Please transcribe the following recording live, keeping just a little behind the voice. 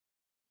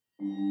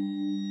Oh,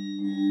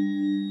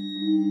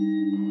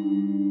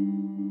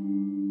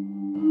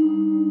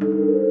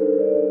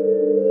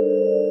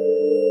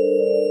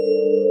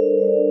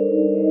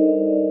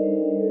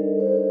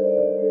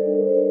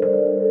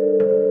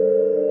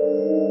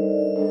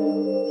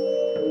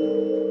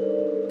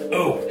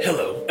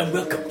 hello, and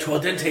welcome to Al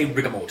Dente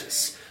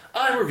Rigamortis.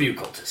 I'm Review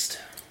Cultist.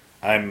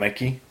 I'm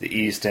Mikey, the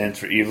E stands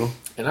for evil.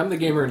 And I'm the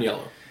gamer in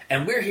yellow.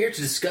 And we're here to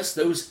discuss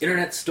those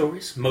internet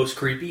stories, most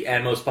creepy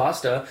and most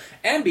pasta,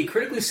 and be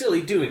critically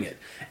silly doing it.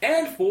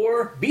 And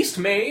for Beast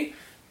May,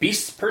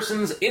 Beast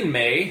Persons in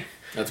May,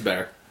 That's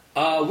better.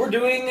 we're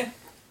doing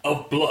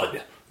Of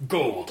Blood,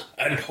 Gold,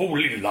 and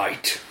Holy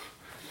Light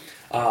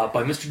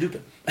by Mr.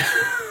 Dupin.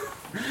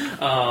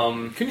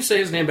 Can you say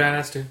his name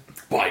badass too?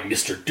 By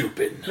Mr.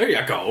 Dupin. There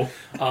you go.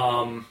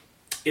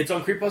 It's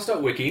on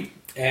creepypasta.wiki,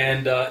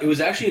 and it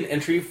was actually an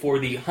entry for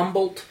the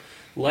Humboldt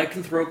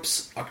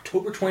Lycanthropes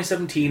October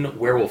 2017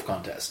 Werewolf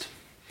Contest.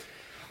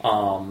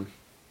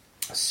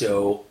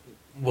 So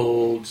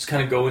we'll just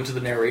kind of go into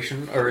the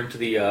narration, or into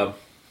the...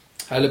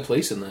 How did it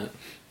place in that?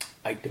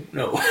 I don't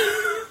know.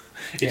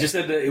 It just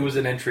said that it was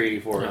an entry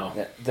for... No.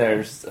 Yeah,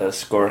 there's a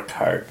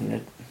scorecard, and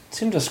it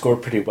seemed to score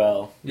pretty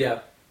well. Yeah.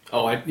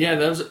 Oh,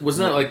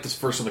 wasn't that like the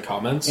first in the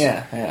comments?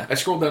 Yeah. I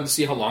scrolled down to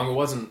see how long it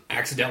was and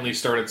accidentally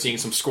started seeing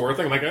some score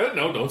thing. I'm like,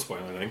 no, don't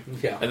spoil anything.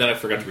 Yeah. And then I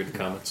forgot to read the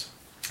comments.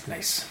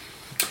 Nice.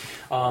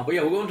 But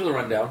yeah, we'll go into the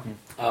rundown.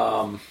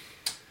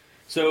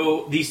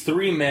 So these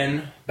three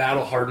men,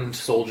 battle-hardened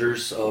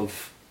soldiers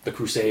of the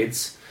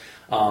Crusades,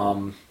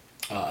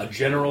 a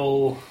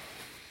general...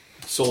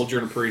 Soldier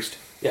and a priest.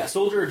 Yeah,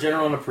 soldier, a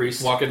general, and a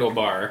priest. Walk into a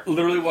bar.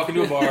 Literally walk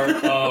into a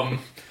bar,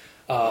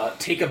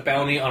 take a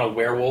bounty on a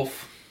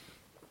werewolf,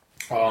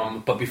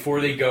 but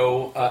before they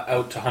go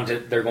out to hunt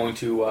it, they're going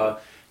to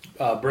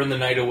burn the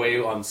night away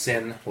on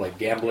sin, like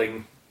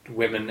gambling,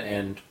 women,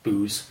 and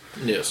booze.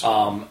 Yes.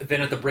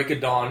 Then at the break of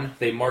dawn,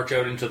 they march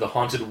out into the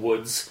haunted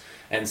woods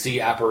and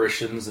see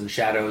apparitions and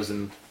shadows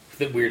and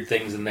weird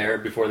things in there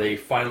before they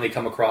finally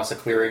come across a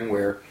clearing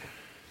where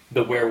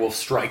the werewolf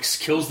strikes,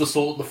 kills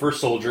the first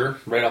soldier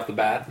right off the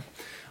bat.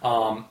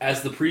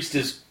 As the priest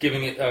is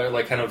giving it,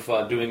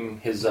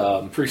 doing his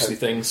Priestly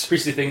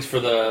things for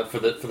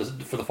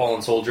the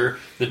fallen soldier,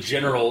 the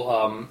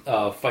general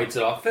fights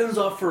it off, fends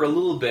off for a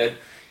little bit,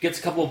 gets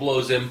a couple of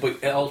blows in,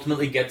 but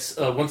ultimately gets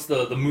once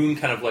the moon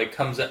kind of like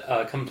comes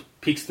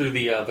peeks through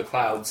the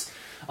clouds,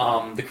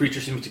 the creature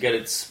seems to get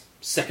its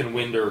second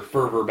wind or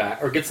fervor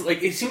back, or gets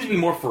like it seems to be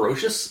more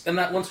ferocious in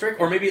that one strike,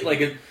 or maybe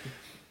like it.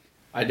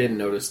 I didn't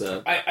notice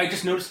that. I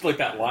just noticed like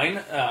that line.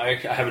 I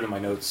have it in my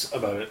notes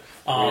about it.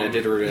 I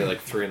did it at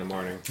like 3 in the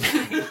morning.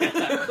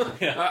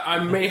 Yeah. I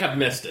may have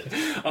missed it.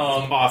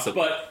 Awesome.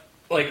 But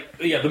like,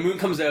 yeah, the moon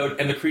comes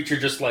out and the creature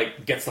just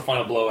like gets the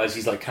final blow as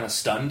he's like kind of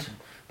stunned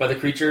by the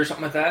creature or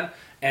something like that,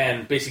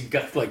 and basically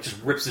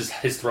just rips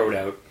his throat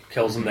out,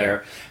 kills him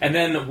there, and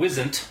then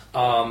Wizant,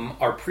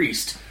 our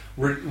priest,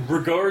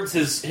 regards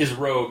his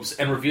robes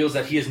and reveals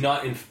that he is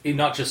not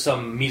just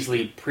some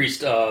measly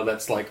priest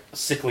that's like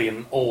sickly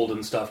and old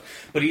and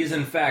stuff, but he is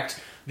in fact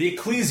the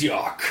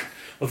ecclesiarch,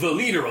 the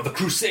leader of the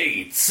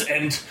Crusades,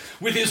 and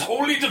with his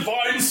holy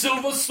divine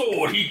silver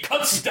sword he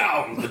cuts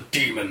down the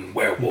demon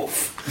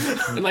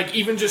werewolf. And like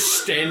even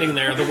just standing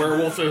there, the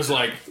werewolf is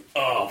like,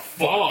 oh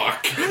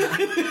fuck.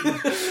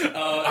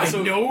 I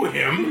know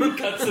him.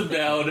 Cuts him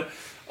down,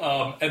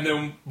 and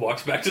then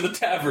walks back to the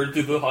tavern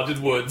through the haunted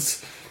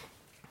woods.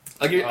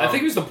 Like I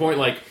think it was the point,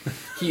 like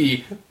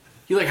he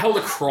like held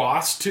a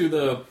cross to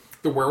the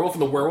werewolf,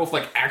 and the werewolf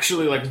like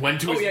actually like went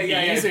to his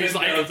knees, and he's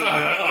like,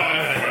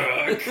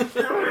 I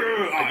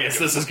guess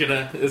this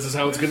is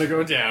how it's gonna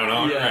go down.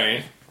 All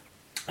right.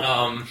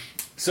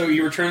 So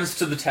he returns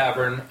to the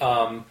tavern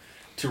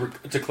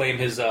to claim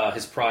his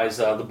prize.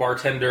 The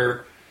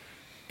bartender,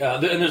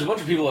 and there's a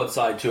bunch of people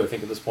outside too, I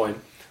think, at this point.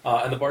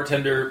 And the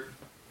bartender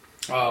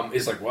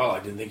is like, "Well, I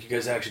didn't think you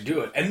guys would actually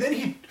do it," and then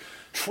he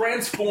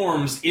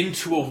transforms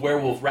into a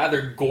werewolf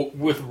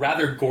with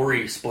rather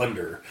gory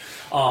splendor.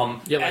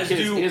 Like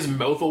his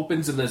mouth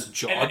opens and this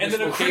jaw and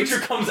then a creature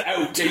comes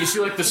out. Yeah, you see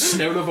like the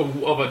snout of a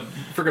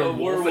freaking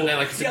wolf, and then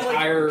like his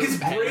entire his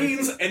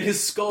brains and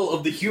his skull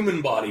of the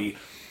human body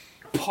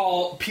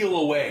peel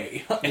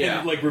away,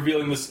 and like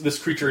revealing this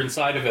creature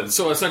inside of him.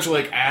 So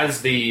essentially, like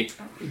as the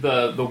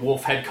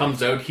wolf head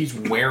comes out, he's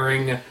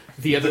wearing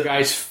the other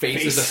guy's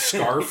face as a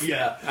scarf.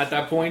 Yeah, at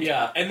that point.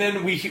 Yeah, and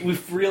then we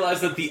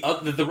realized that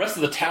the rest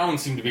of the town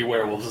seemed to be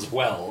werewolves as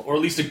well, or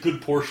at least a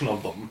good portion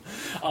of them.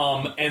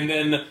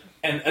 And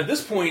at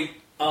this point,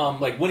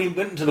 like when he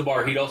went into the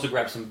bar, he'd also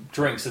grab some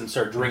drinks and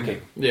start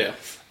drinking. Yeah.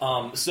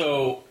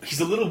 So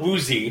he's a little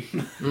woozy,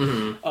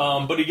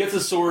 but he gets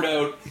his sword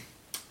out.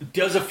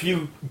 Does a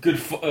few good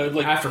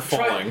after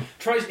falling,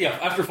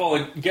 after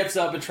falling, gets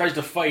up and tries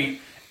to fight,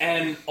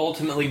 and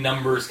ultimately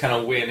numbers kind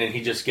of win, and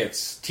he just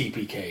gets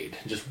TPK'd,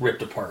 just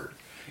ripped apart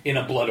in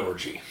a blood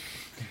orgy.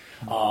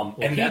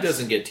 And he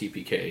doesn't get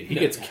TPK'd; he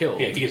gets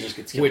killed. Yeah, he just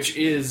gets killed, which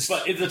is,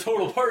 but it's a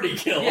total party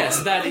kill.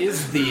 Yes, that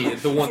is the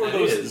one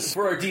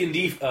for our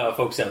D&D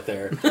folks out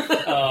there.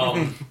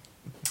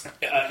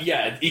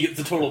 it's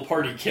a total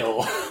party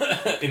kill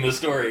in the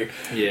story.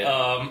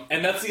 Yeah.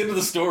 And that's the end of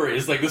the story.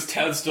 It's like this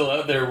town's still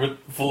out there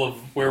full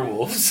of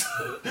werewolves.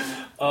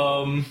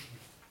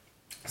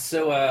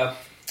 So I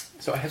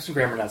have some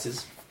grammar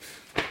Nazis.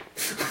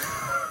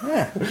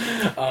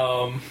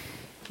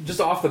 Just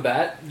off the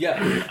bat,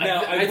 yeah.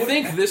 Now I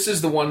think this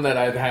is the one that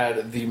I've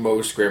had the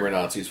most grammar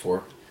Nazis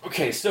for.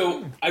 Okay,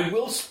 so I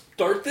will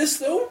start this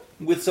though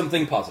with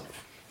something positive.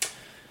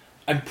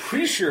 I'm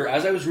pretty sure,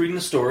 as I was reading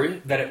the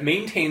story, that it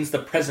maintains the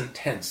present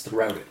tense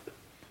throughout it.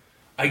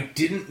 I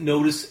didn't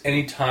notice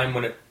any time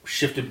when it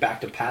shifted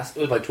back to past,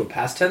 like to a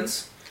past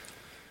tense,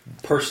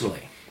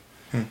 personally.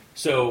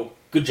 So,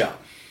 good job.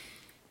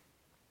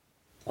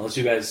 Unless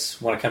you guys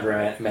want to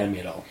countermand me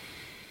at all.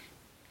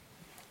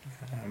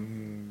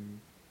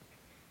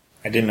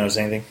 I didn't notice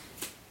anything.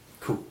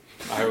 Cool.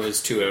 I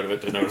was too out of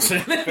it to notice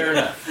it. Fair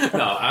enough.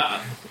 No,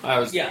 I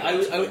was. Yeah,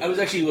 I was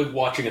actually like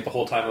watching it the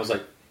whole time. I was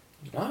like,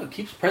 oh, it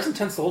keeps present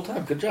tense the whole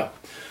time. Good job.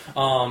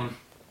 All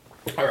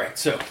right,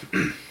 so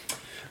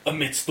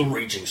amidst the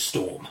raging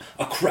storm,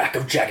 a crack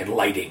of jagged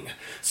lighting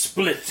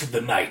split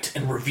the night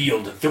and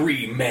revealed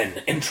 3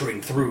 men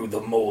entering through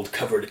the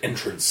mold-covered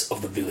entrance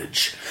of the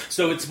village.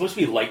 So it's supposed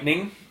to be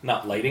lightning,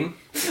 not lighting.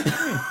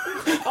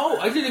 Oh,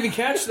 I didn't even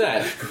catch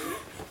that.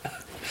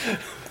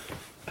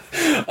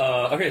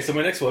 Okay, so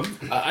my next one.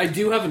 I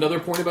do have another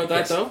point about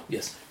that, though.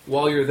 Yes.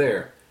 While you're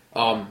there,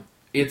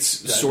 it's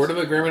sort of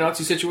a grammar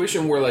Nazi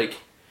situation where, like,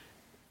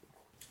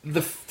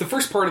 the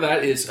first part of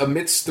that is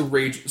amidst the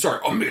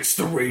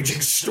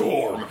raging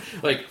storm.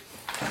 Like,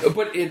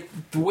 but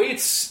the way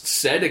it's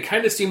said, it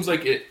kind of seems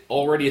like it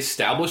already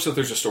established that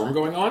there's a storm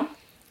going on,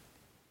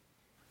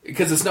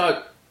 because it's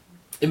not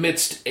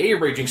amidst a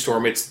raging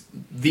storm; it's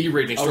the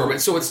raging storm.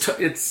 So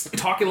it's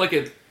talking like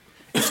it.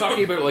 It's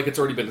talking about it like it's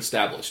already been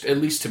established, at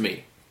least to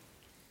me.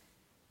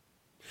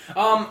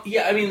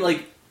 Yeah, I mean,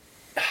 like,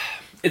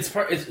 it's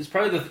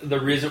probably the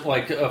reason,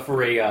 like,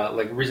 for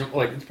a reason,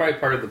 like, it's probably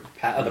part of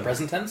the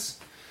present tense.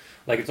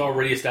 Like, it's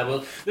already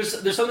established.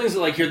 There's some things that,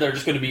 like, here that are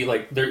just going to be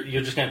like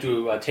you're just going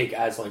to have to take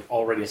as like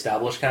already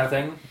established kind of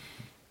thing.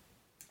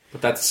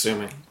 But that's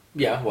assuming.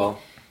 Yeah. Well,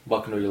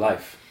 welcome to your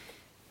life.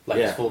 Life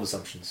is full of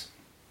assumptions.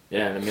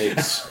 Yeah, and it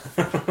makes.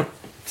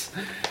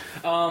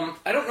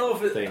 I don't know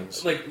if it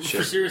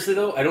for seriously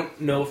though. I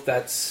don't know if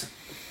that's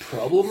a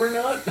problem or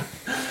not.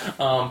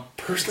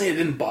 Personally, it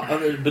didn't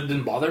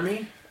bother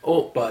me.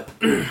 Oh, but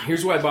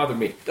here's why it bothered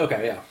me.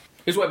 Okay, yeah.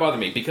 Here's why it bothered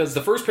me, because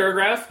the first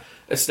paragraph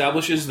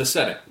establishes the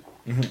setting.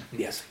 Mm-hmm.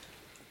 Yes.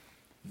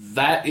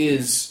 That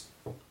is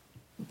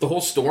the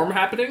whole storm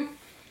happening.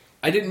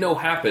 I didn't know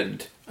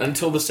happened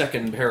until the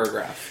second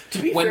paragraph.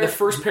 When the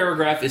first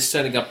paragraph is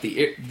setting up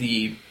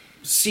the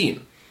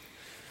scene.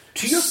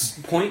 To your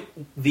point,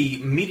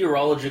 the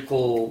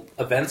meteorological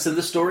events in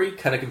the story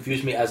kind of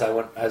confused me as I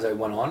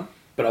went on,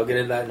 but I'll get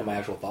into that into my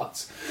actual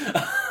thoughts.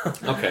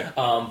 Okay.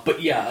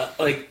 But yeah,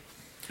 like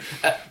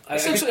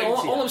essentially,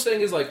 all I'm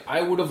saying is, like,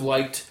 I would have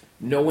liked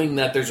knowing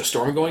that there's a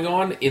storm going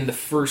on in the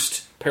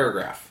first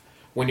paragraph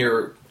when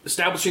you're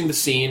establishing the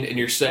scene and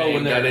you're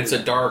saying that it's a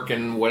dark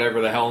and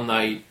whatever the hell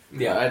night.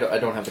 Yeah, I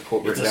don't have the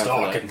quote written down. It's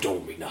a dark and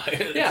stormy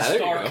night. Yeah, it's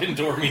dark and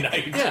stormy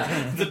night.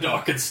 Yeah, the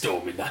dark and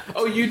stormy night.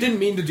 Oh, you didn't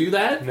mean to do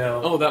that?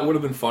 No. Oh, that would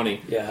have been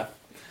funny. Yeah.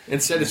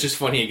 Instead, it's just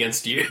funny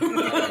against you.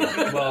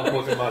 Well,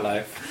 welcome to my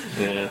life.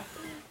 Yeah.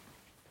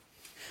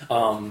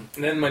 And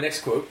then my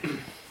next quote.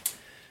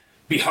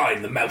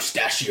 Behind the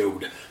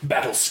mustachioed,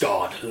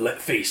 battle-scarred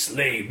face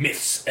lay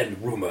myths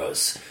and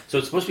rumors. So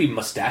it's supposed to be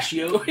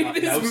mustachioed, not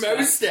it is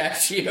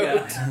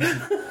mustachioed.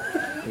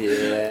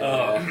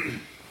 Yeah.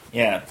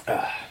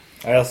 Yeah.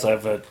 I also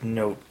have a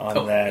note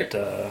on that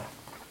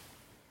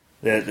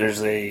that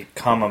there's a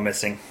comma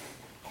missing.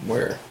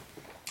 Where?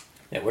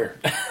 Yeah, where?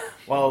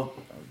 Well,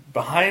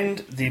 behind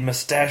the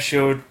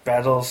mustachioed,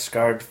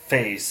 battle-scarred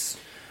face...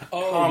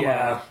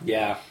 comma,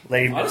 yeah.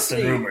 Lay myths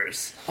and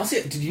rumors.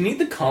 Honestly, did you need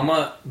the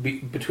comma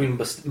between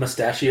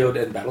mustachioed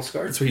and battle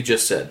scarred? That's what he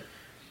just said.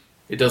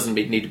 It doesn't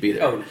need to be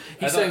there. Oh,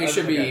 he's saying it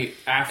should be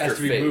after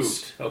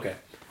face. Okay.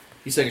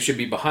 He's saying it should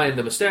be behind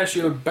the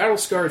mustachioed,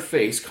 battle-scarred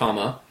face,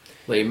 comma,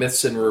 lay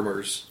myths and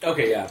rumors.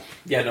 Okay, yeah.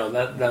 Yeah, no,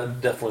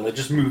 that definitely,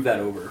 just move that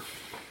over.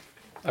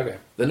 Okay.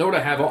 The note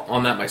I have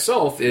on that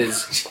myself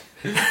is...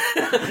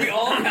 We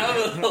all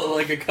have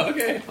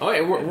okay. Oh,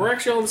 yeah, we're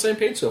actually all on the same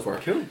page so far.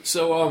 Cool.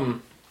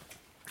 So,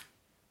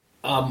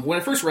 when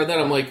I first read that,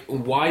 I'm like,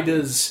 why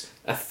does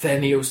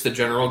Athenios the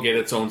General get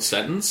its own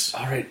sentence?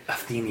 All right,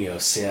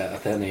 Athenios, yeah,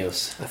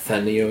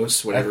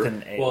 Athenios, whatever.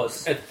 Well,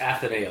 it's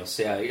Athenios,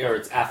 yeah, or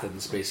it's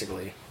Athens,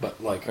 basically,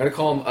 but like... I'm going to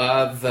call him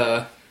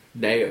the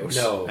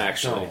Neos,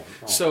 actually. No.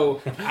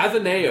 So,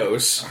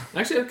 Athenios...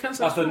 Actually, that kind of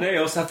sounds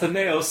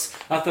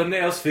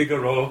Athenios,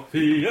 Figaro,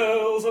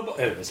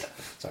 anyways,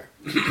 sorry.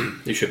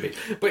 You should be.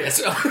 But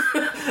yes,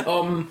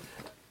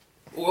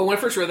 well, when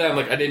I first read that, I'm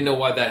like, I didn't know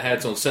why that had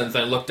its own sentence.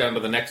 I looked down to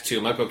the next two.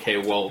 I'm like, okay,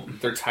 well,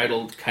 they're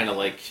titled kind of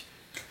like...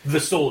 The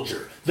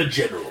soldier, the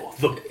general,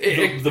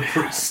 the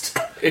priest.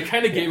 It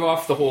kind of gave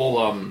off the whole,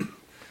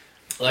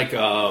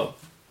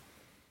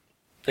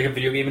 like a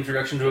video game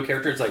introduction to a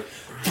character. It's like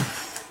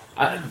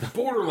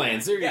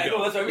Borderlands. There you go.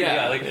 No, that's what I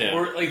mean. Yeah,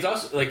 or like it's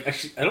also like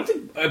actually, I don't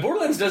think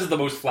Borderlands does it the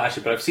most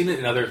flashy, but I've seen it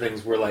in other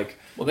things where like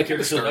the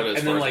characters up, and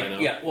then like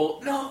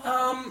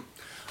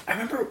I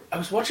remember I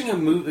was watching a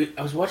movie.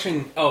 I was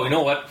watching. Oh, you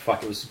know what?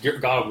 Fuck! It was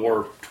God of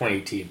War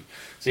 2018.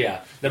 So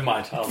yeah, never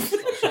mind. I'll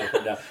shut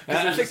it down.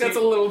 I think that's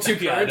a little too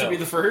hard to be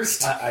the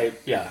first. I'm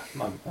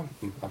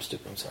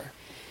stupid. I'm sorry.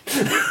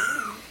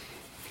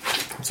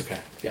 It's okay.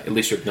 Yeah. At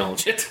least you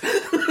acknowledge it.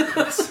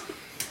 Is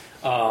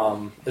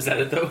that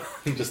it though?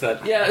 Just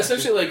that? Yeah,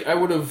 essentially, like I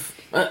would have.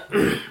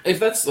 If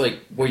that's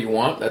like what you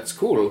want, that's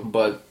cool.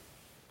 But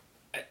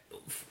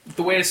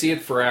the way I see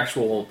it for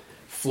actual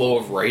flow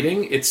of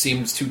writing, it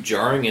seems too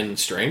jarring and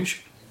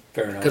strange.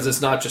 Fair enough. Because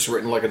it's not just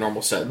written like a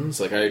normal sentence.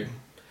 Like I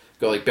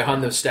go like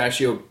behind the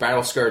mustachioed,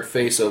 battle-scarred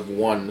face of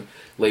one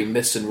lay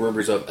myths and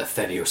rumors of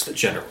Athenios the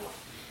general.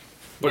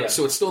 But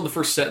so it's still in the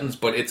first sentence,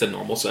 but it's a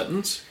normal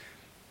sentence.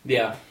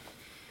 Yeah.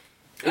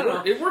 I don't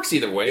know. It works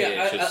either way.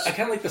 Yeah, I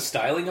kind of like the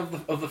styling of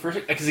the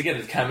first, because again,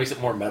 it kind of makes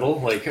it more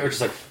metal, like or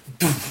just like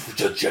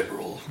the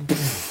general,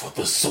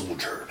 the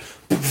soldier,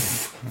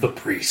 the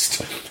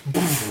priest.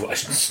 I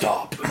should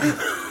stop.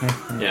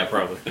 Yeah,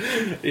 probably.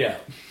 Yeah.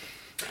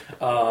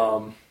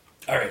 All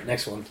right,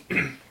 next one.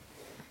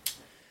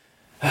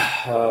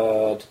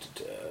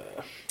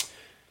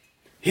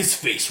 His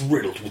face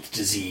riddled with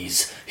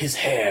disease, his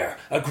hair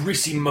a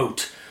greasy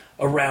moat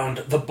around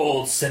the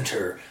bald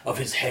center of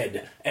his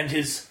head, and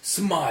his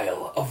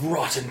smile of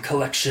rotten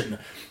collection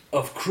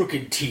of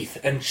crooked teeth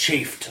and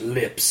chafed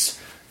lips.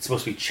 It's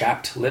supposed to be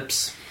chapped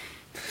lips?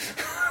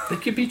 They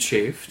could be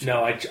chafed.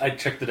 No, I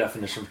checked the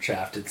definition of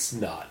chapped. It's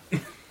not.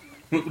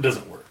 It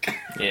doesn't work.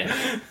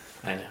 Yeah,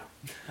 I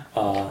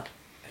know.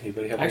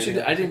 Anybody have Actually,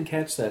 anything? I didn't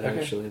catch that, Okay.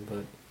 actually,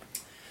 but...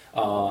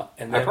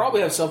 And then, I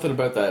probably have something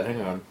about that.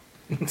 Hang on.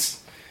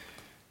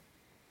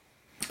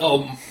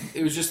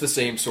 It was just the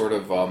same sort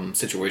of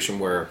situation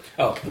where...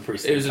 Oh, the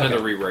priest. It was another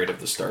rewrite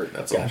of the start,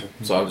 that's Gotcha.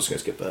 all. So I'm just going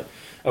to skip that.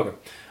 Okay.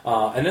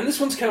 And then this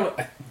one's kind of...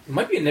 It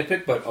might be a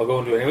nitpick, but I'll go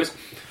into it anyways.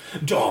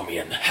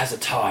 Darmian has a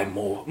time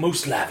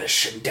most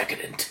lavish and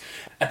decadent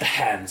at the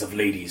hands of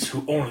ladies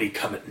who only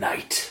come at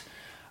night.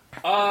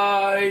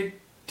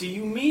 Do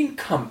you mean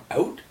come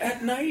out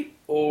at night,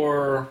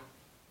 or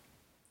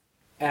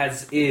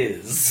as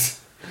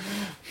is?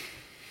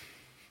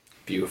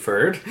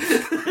 Buford.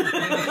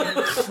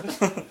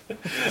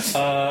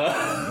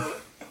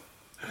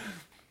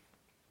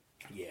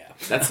 Yeah.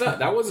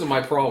 That wasn't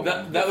my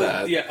problem. That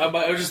was... Yeah,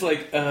 I was just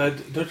like,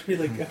 don't you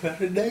mean like come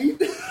out at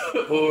night?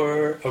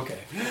 Or... Okay.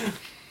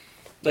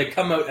 Like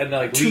come out and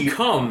like To leave.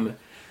 come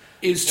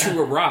is to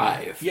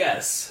arrive.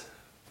 Yes.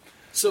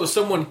 So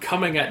someone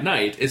coming at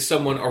night is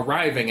someone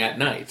arriving at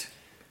night.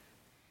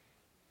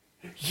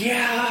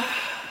 Yeah,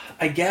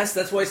 I guess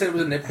that's why I said it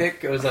was a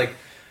nitpick. It was like,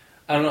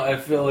 I don't know. I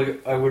feel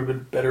like I would have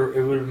been better.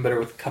 It would have been better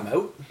with come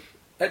out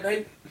at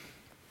night.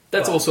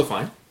 That's But- also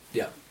fine.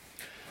 Yeah.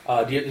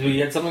 Do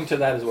you add something to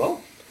that as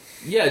well?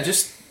 Yeah,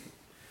 just...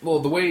 Well,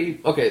 the way...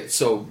 Okay,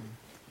 so...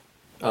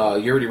 you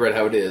already read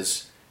how it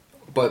is.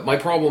 But my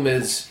problem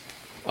is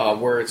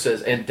where it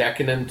says, and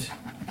decadent...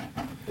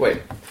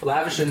 Wait.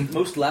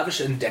 Most lavish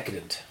and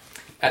decadent.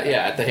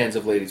 At the hands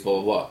of ladies,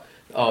 blah, blah,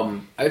 blah.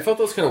 I felt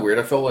that was kind of weird.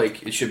 I felt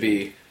like it should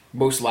be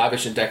most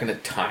lavish and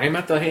decadent time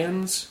at the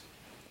hands.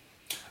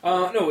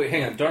 No, wait,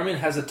 hang on. Darmian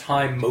has a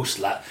time most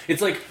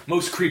It's like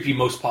most creepy,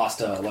 most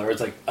pasta. Or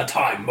it's like a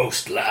time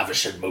most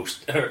lavish and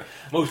most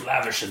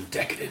lavish and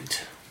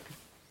decadent.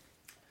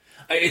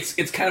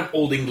 It's kind of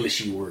old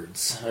Englishy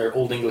words or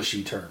old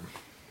Englishy term.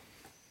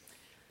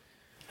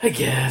 I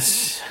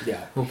guess.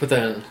 Yeah. We'll put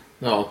that in.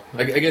 No,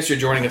 I guess you're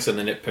joining us in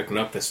the nitpicking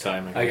up this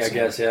time. I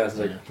guess, yeah. It's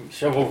like,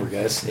 shove over,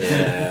 guys.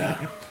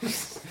 Yeah.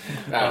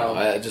 I don't know.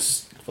 I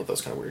just thought that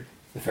was kind of weird.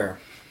 Fair.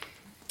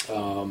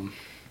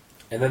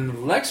 And then the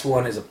next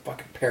one is a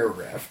fucking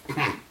paragraph.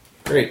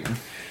 Great.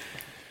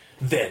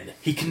 Then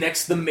he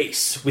connects the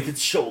mace with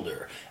its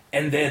shoulder,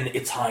 and then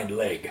its hind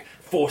leg,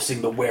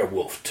 forcing the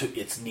werewolf to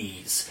its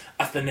knees.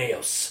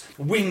 Athenaeus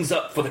wings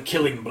up for the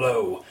killing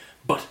blow,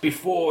 but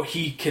before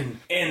he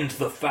can end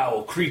the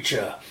foul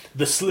creature,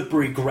 the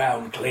slippery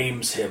ground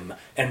claims him,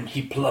 and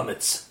he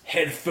plummets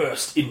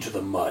headfirst into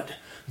the mud.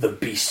 The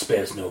beast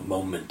spares no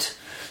moment.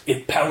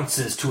 It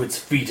pounces to its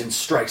feet and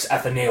strikes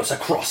Athenaeus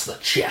across the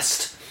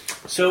chest.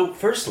 So,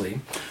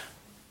 firstly,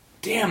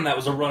 damn, that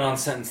was a run-on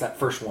sentence, that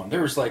first one.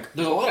 There's a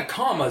lot of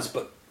commas,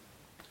 but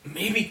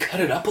maybe cut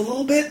it up a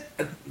little bit.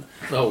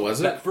 Oh, was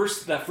it? That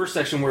first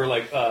section where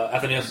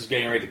Athenaeus is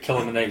getting ready to kill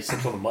him and then he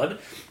slips on the mud,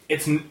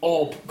 it's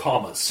all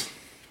commas.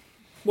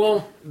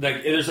 Well,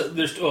 Like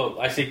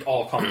I say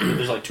all commas, but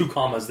there's like 2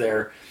 commas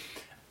there.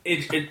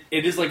 It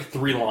is like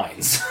 3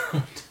 lines.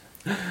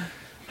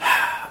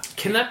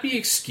 can that be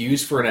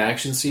excused for an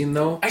action scene,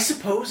 though? I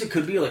suppose it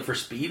could be like for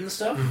speed and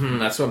stuff.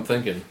 That's what I'm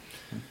thinking.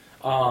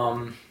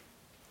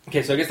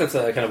 Okay, so I guess that's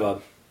a kind of a...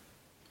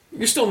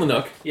 You're still in the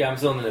nook. Yeah, I'm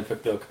still in the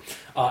nitpick nook.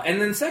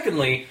 And then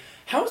secondly,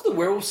 how is the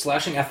werewolf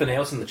slashing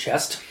Athenaeus in the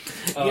chest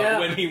Yeah.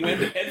 when he went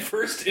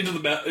headfirst into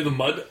the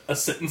mud a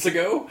sentence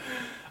ago?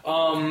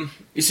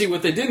 You see,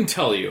 what they didn't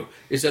tell you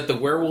is that the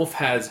werewolf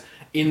has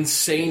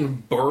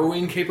insane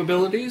burrowing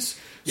capabilities.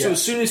 So Yeah.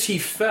 as soon as he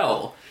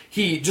fell,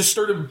 he just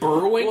started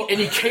burrowing, and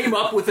he came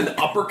up with an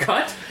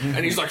uppercut,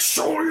 and he's like,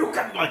 "Sure, you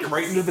can," like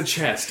right into the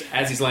chest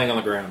as he's laying on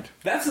the ground.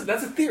 That's a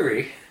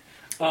theory.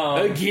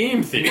 A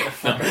game theory.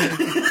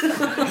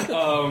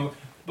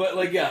 But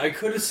like, yeah, I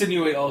could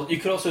insinuate. You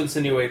could also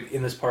insinuate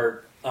in this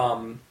part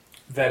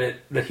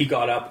that he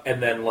got up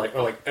and then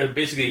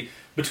basically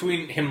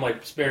between him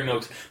like sparing no,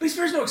 but he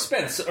spares no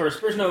expense or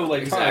spares no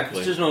like Exactly.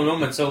 time. There's no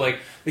moment, so like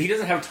he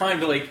doesn't have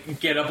time to like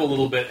get up a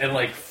little bit and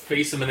like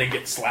face him and then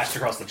get slashed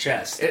across the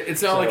chest.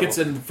 It's not like it's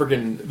in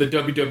friggin' the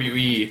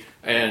WWE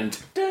and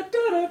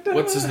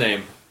what's his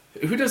name?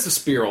 Who does the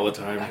spear all the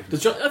time? I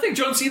think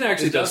John Cena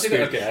actually does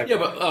spear. Okay. Yeah,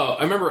 but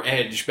I remember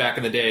Edge back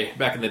in the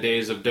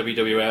days of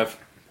WWF.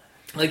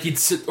 Like he'd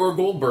sit, or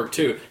Goldberg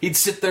too. He'd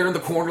sit there in the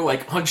corner,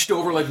 like hunched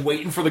over, like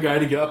waiting for the guy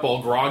to get up,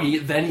 all groggy.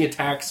 Then he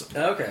attacks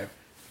him. Okay.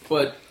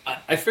 But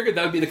I figured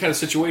that would be the kind of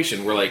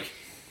situation where like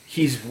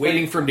he's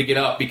waiting for him to get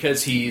up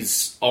because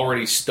he's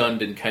already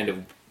stunned and kind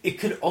of. It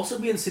could also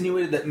be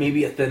insinuated that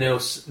maybe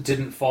Athenos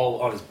didn't fall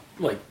on his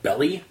like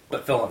belly,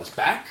 but fell on his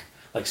back,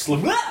 like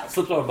slipped on his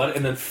butt,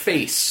 and then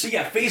Face.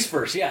 Yeah, face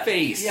first. Yeah,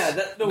 Face. Yeah,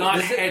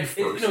 Not head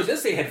first. No, it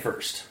does say head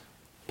first.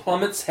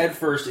 Plummets head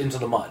first into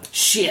the mud.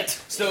 Shit.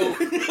 So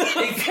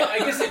I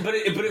guess, but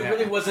it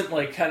really wasn't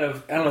like kind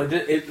of I don't know.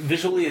 It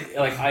visually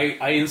like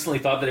I instantly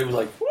thought that it was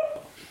like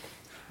whoop,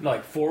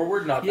 like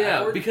forward, not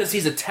backward. because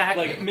he's attacking.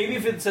 Like maybe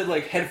if it said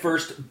like head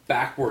first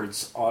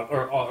backwards on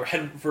or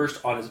head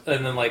first on his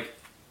and then like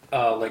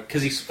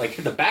because he's like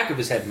hit the back of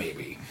his head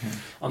maybe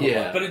on the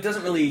mud. But it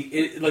doesn't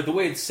really like the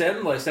way it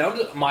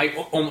sounded.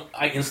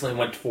 I instantly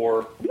went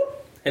for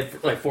head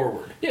like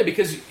forward. Yeah,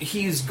 because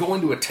he's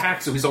going to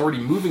attack, so he's already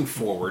moving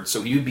forward,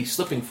 so he would be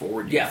slipping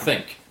forward, I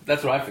think.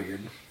 That's what I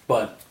figured.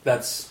 But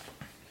that's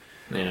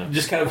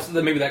just kind of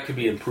maybe that could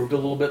be improved a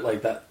little bit,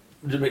 like that,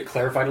 just make it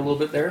clarified a little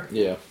bit there.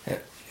 Yeah.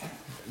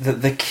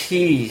 The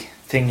key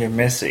thing you're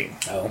missing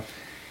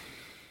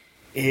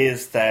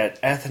is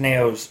that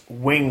Atheneo's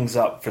wings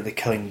up for the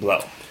killing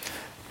blow.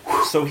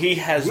 So he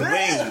has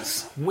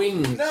wings.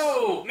 Wings.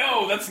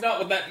 No, that's not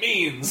what that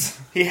means.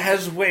 He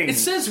has wings. It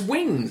says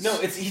wings. No,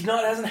 he's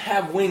not. Doesn't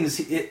have wings.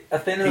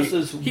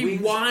 Athenos' He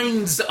wings.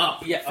 winds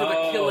up for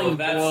the killing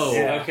blow.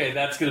 Yeah. Okay,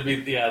 that's gonna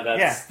be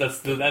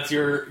that's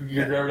your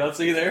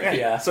gravidancy there.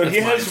 Yeah. So he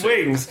has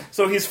wings.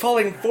 So he's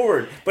falling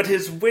forward, but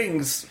his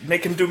wings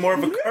make him do more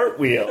of a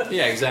cartwheel.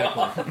 Yeah,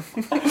 exactly.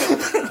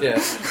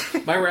 Yeah.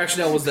 My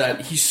rationale was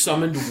that he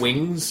summoned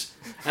wings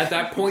at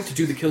that point to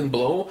do the killing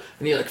blow,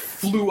 and he like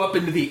flew up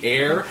into the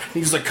air. And he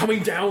was like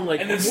coming down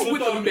like and then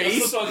with a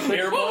mace.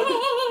 Air mud.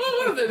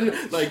 And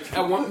then like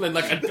at one, then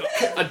like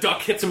a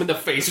duck hits him in the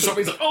face or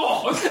something. He's like,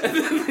 oh, and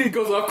then he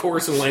goes off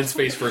course and lands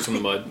face first in the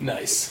mud.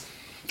 Nice.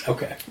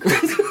 Okay.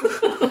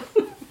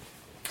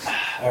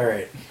 All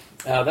right.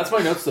 That's my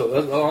notes though.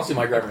 That's honestly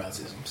my grammar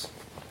Nazisms.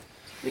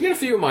 You got a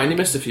few of mine. You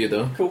missed a few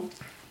though. Cool.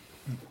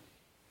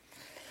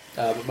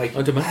 But Mike,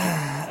 Onto mine.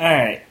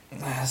 Alright.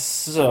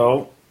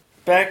 So,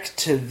 back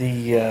to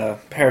the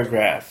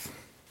paragraph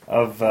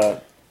of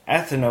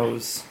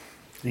Athenos,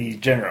 the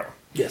general.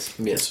 Yes.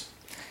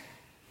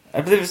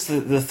 I believe it's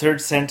the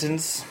third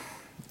sentence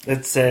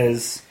that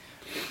says,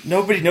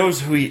 "Nobody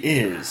knows who he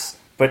is,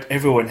 but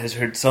everyone has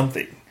heard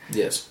something."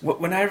 Yes.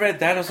 When I read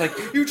that, I was like,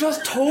 "You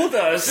just told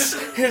us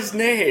his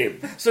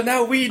name, so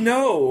now we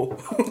know."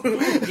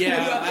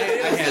 Yeah, I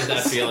had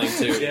that feeling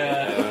too.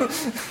 Yeah.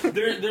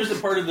 There's a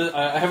part of the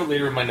I have it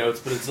later in my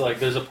notes, but it's like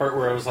there's a part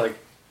where I was like,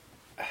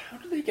 how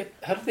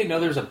do they know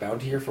there's a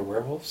bounty here for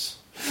werewolves?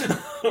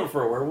 Or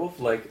for a werewolf?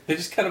 Like they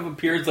just kind of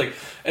appeared like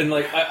and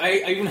like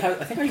I even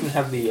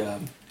have the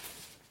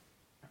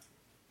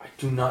I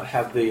do not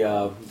have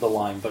the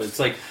line, but it's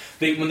like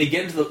when they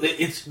get into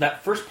it's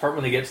that first part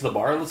when they get to the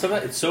bar and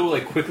stuff. It's so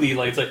like quickly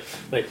like it's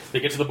like they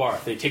get to the bar,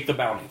 they take the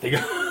bounty, they go.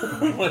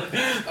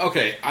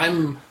 Okay,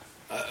 I'm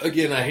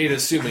again. I hate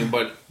assuming,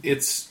 but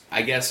it's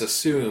I guess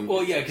assumed.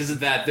 Well, yeah, because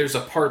that there's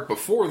a part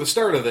before the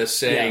start of this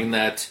saying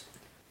that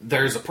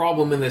there's a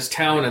problem in this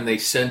town, and they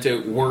sent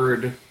out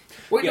word.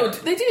 Wait, no,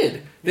 they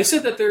did. They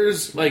said that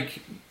there's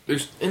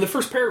in the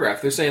first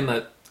paragraph they're saying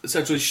that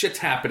essentially shit's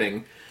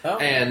happening,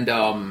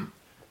 and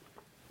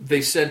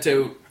they sent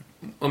out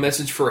a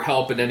message for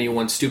help and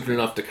anyone stupid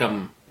enough to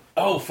come.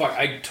 Oh fuck!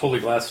 I totally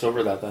glanced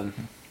over that then.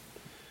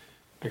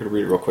 I gotta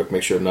read it real quick,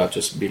 make sure I'm not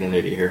just being an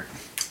idiot here.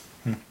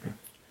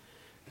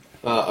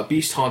 A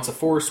beast haunts a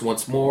forest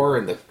once more,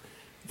 and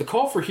the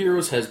call for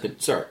heroes has been...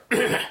 Sorry.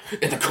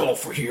 And the call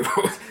for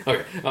heroes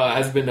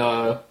has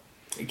been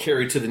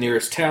carried to the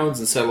nearest towns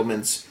and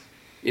settlements.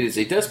 It is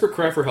a desperate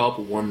cry for help,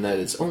 one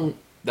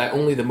that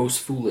only the most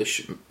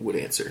foolish would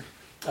answer.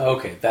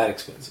 Okay, that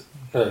explains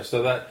it.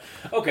 So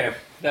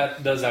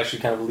that does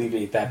actually kind of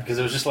alleviate that, because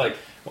it was just like,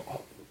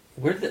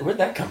 where'd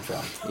that come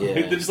from? Yeah.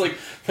 They're just like,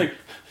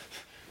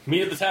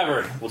 meet at the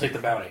tavern, we'll take the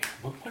bounty.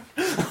 What?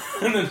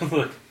 And then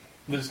look.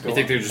 You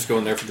think they're just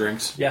going there for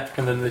drinks? Yeah,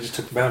 and then they just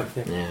took the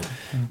bounty. Yeah.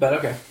 But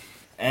okay.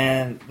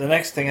 And the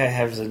next thing I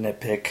have is a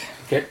nitpick.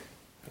 Okay.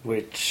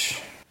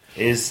 which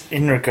is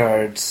in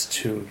regards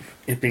to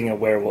it being a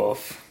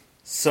werewolf.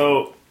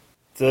 So,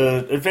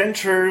 the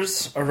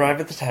adventurers arrive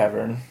at the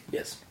tavern.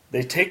 Yes.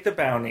 They take the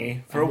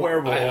bounty for a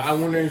werewolf.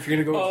 I'm wondering if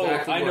you're going to go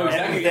exactly I know where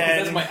exactly. And then-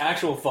 That's my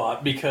actual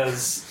thought,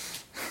 because...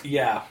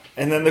 Yeah.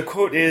 And then the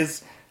quote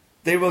is,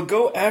 "They will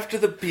go after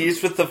the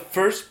beast with the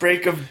first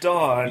break of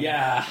dawn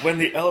Yeah. when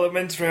the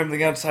elements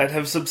rambling outside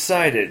have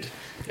subsided."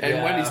 And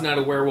Yeah. Wendy's not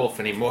a werewolf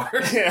anymore.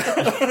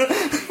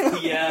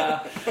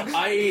 Yeah.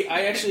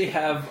 I actually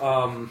have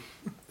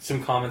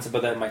some comments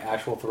about that in my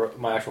actual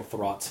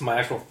thoughts.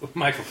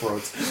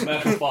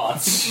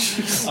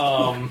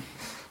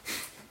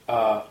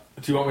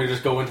 Do you want me to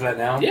just go into that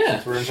now? Yeah,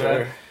 Since we're into sure.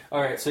 that?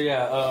 All right. So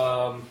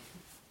yeah.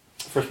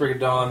 First break of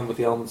dawn with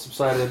the elements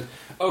subsided.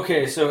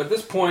 Okay, so at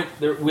this point,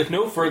 with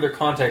no further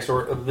context,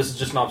 or this is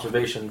just an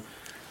observation,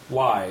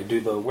 why do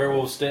the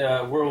werewolves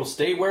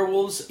stay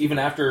werewolves even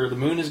after the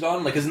moon is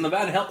gone? Like, because in the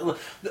Van Helsing,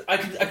 I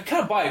could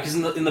kind of buy it, because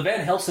in the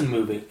Van Helsing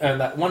movie,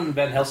 that one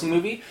Van Helsing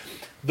movie,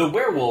 the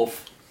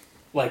werewolf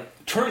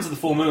like turns at the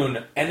full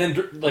moon, and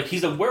then like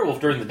he's a werewolf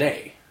during the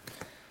day.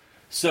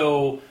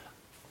 So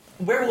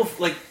werewolf,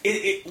 like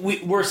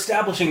we're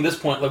establishing this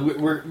point. Like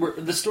we're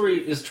the story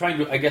is trying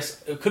to, I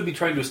guess, it could be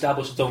trying to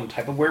establish its own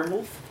type of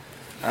werewolf.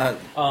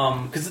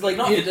 Because like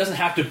it doesn't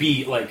have to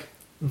be like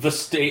the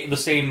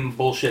same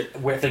bullshit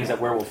things that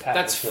werewolf have.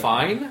 That's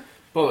fine,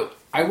 but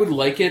I would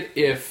like it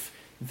if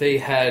they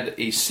had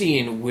a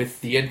scene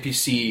with the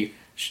NPC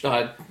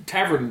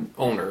tavern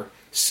owner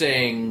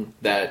saying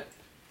that,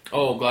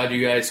 "Oh, glad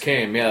you guys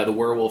came. Yeah, the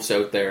werewolf's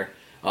out there,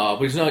 but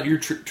he's not your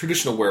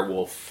traditional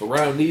werewolf.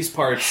 Around these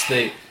parts,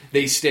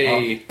 they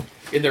stay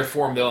in their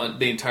form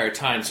the entire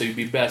time. So you'd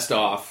be best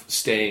off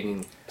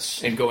staying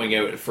and going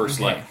out at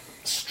first light."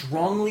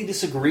 Strongly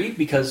disagree,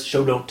 because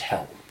show don't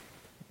tell.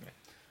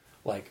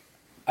 Like,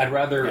 I'd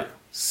rather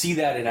see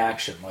that in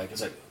action. Like,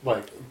 it's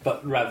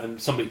but rather than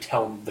somebody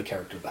tell the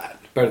character that.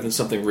 Better than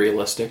something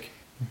realistic.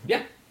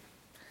 Yeah.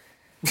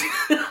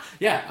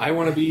 Yeah, I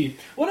want to be.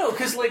 Well, no,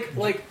 because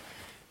like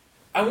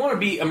I want to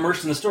be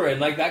immersed in the story, and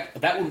like that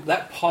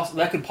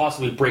could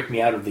possibly break me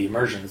out of the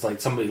immersion. It's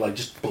like somebody like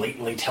just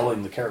blatantly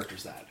telling the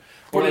characters that.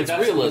 Or like it's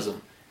realism.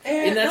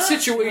 In that not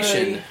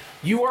situation, really.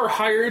 you are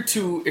hired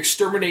to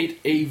exterminate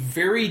a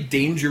very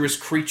dangerous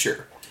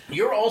creature.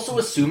 You're also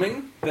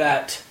assuming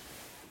that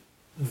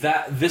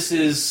this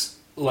is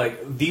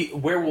like the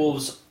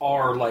werewolves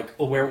are like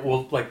a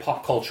werewolf, like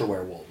pop culture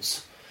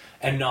werewolves,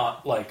 and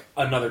not like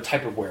another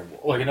type of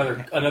werewolf, like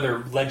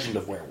another legend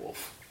of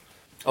werewolf.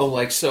 Oh,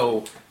 like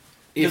so.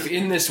 If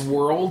in this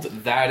world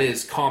that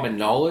is common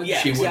knowledge,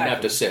 she wouldn't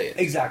have to say it.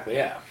 Exactly.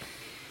 Yeah.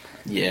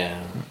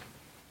 Yeah.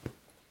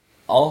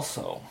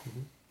 Also,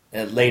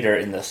 later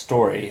in the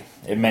story,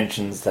 it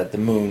mentions that the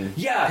moon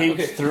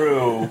peeks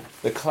through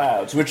the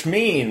clouds, which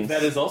means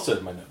That is also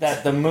in my notes.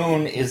 that the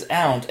moon is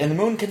out, and the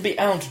moon can be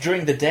out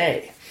during the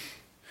day.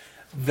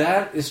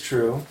 That is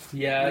true.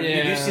 Yeah, you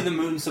Yeah. do see the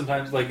moon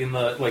sometimes, like in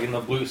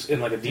the blue, in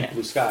like a deep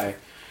blue sky.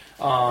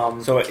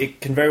 So it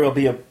can very well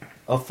be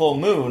a full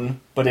moon,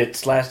 but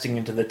it's lasting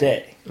into the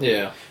day.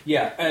 Yeah.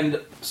 Yeah,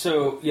 and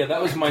so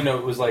that was my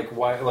note. Was like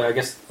why? Like I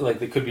guess like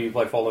they could be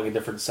like following a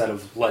different set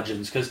of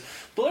legends, because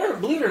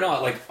believe it or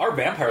not, like our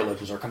vampire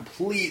legends are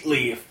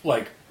completely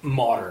like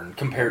modern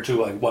compared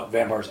to like what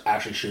vampires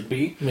actually should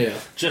be. Yeah.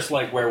 Just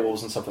like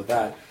werewolves and stuff like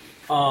that.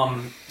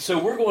 So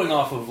we're going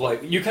off of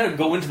like you kind of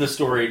go into the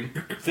story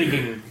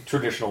thinking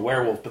traditional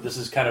werewolf, but this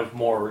is kind of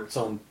more its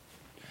own,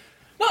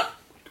 not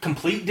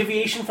complete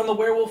deviation from the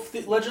werewolf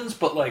legends,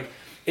 but like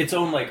its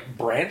own like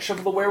branch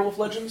of the werewolf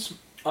legends.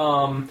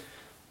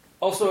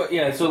 Also,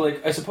 yeah. So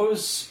like I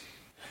suppose,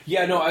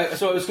 yeah. No, I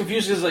was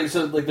confused because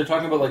like they're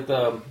talking about like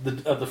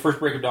the first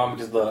break of dawn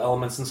because of the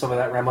elements and stuff like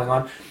that rambling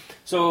on.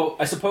 So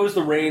I suppose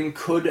the rain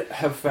could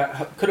have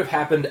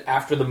happened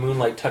after the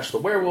moonlight touched the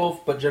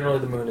werewolf, but generally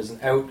the moon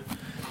isn't out.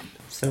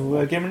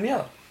 So give him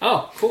yellow.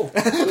 Oh, cool.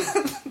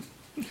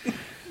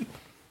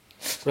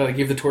 So I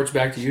give the torch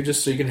back to you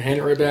just so you can hand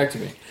it right back to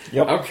me.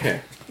 Yep.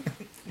 Okay.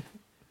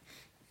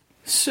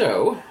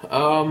 So,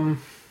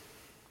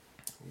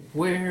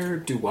 where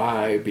do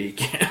I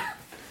begin?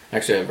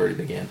 Actually, I've already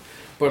began.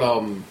 But,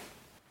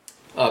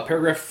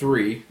 paragraph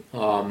 3,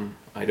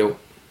 I don't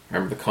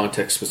remember the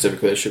context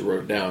specifically, I should have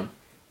wrote it down.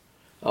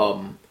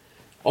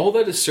 All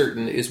that is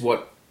certain is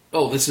what...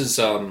 Oh, this is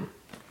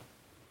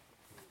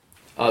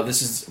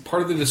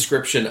part of the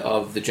description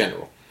of the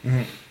general.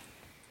 Mm-hmm.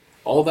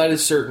 All that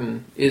is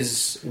certain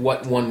is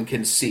what one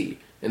can see.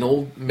 An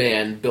old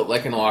man built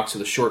like an ox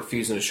with a short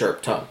fuse and a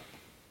sharp tongue.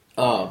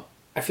 I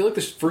feel like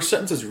this first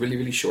sentence is really,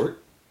 really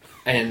short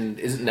and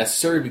isn't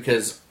necessary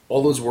because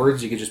all those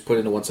words you could just put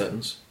into one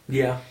sentence.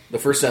 Yeah. The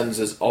first sentence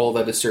is all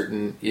that is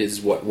certain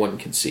is what one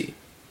can see.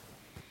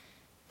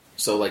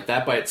 So, like,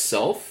 that by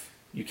itself,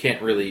 you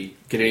can't really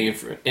get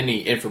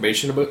any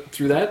information about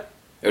through that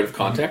out of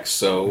context,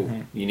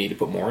 so you need to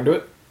put more into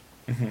it.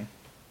 Mm-hmm.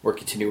 Or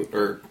continue,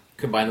 or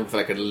combine it with,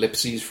 like,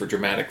 ellipses for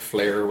dramatic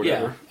flair or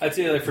whatever. Yeah, I'd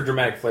say like for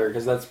dramatic flair,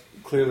 because that's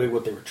clearly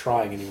what they were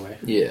trying anyway.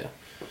 Yeah.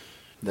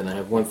 Then I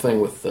have one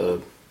thing with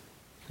the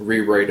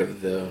rewrite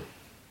of the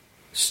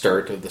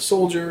start of the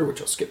soldier,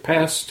 which I'll skip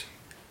past.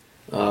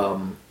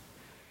 Then,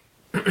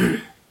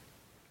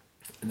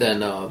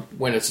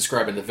 when it's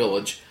describing the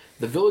village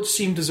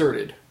seemed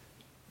deserted.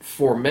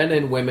 For men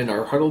and women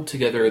are huddled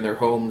together in their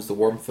homes, the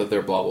warmth of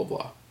their blah blah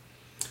blah.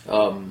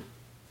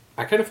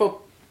 I kind of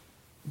felt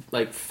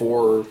like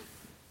for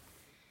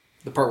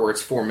the part where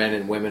it's for men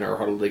and women are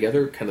huddled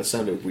together kind of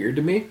sounded weird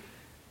to me.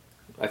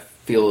 I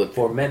feel that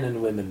For men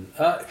and women.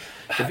 the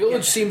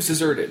village seems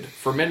deserted.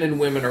 For men and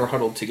women are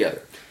huddled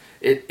together.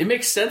 It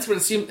makes sense, but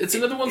it's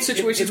another one of those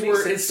situations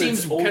where it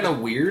seems kind of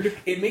weird.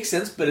 It makes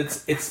sense, but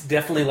it's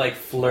definitely like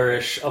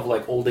flourish of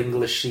like Old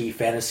Englishy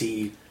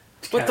fantasy.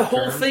 But the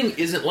whole thing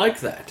isn't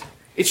like that.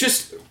 It's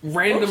just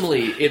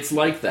randomly it's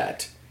like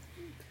that.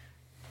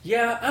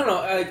 Yeah, I don't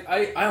know.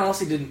 I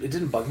honestly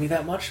didn't bug me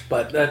that much,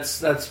 but that's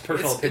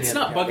personal opinion. It's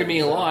not bugging me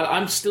a lot.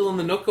 I'm still in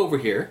the nook over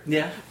here.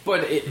 Yeah,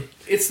 but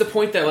it's the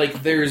point that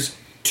like there's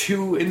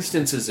 2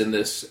 instances in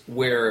this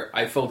where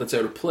I felt it's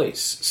out of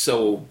place.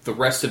 So the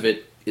rest of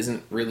it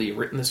isn't really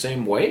written the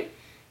same way.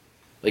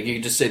 Like you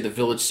could just say the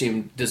village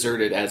seemed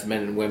deserted as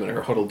men and women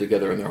are huddled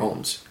together in their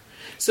homes.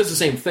 It says the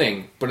same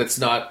thing, but it's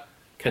not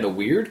kind of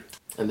weird.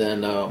 And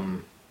then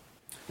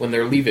when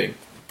they're leaving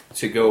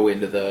to go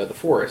into the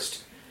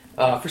forest,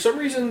 for some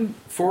reason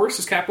forest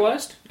is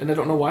capitalized, and I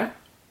don't know why.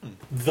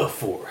 the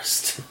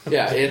forest.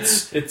 Yeah,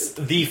 it's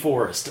the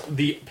forest,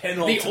 the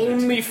penultimate, the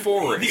only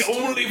forest, the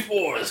only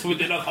forest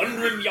within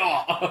 100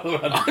 yards.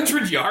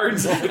 100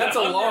 yards. That's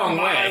a long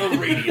mile way.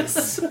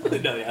 radius. No, I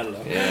don't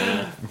know.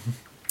 Yeah,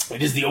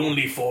 It is the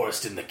only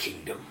forest in the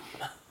kingdom.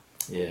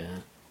 yeah.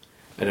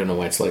 I don't know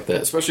why it's like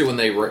that, especially when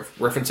they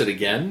reference it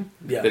again.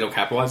 Yeah. They don't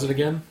capitalize it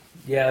again.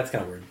 Yeah, that's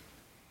kind of weird.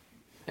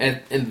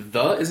 And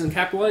the isn't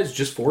capitalized,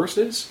 just forest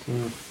is?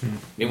 Mm-hmm.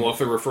 Meanwhile, if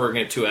they're referring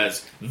it to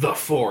as the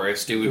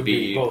forest, it would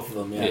be... both of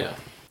them, yeah.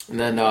 And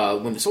then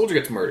when the soldier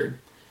gets murdered,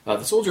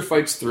 the soldier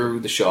fights through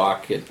the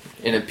shock and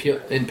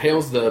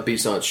impales the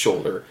beast on its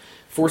shoulder,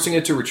 forcing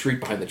it to retreat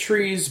behind the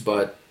trees,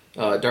 but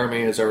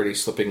Darmain is already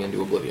slipping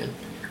into oblivion.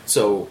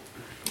 So,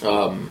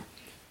 I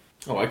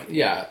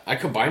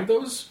combined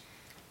those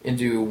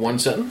into one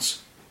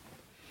sentence.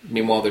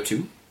 Meanwhile, they're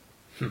 2.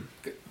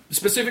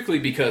 Specifically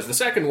because the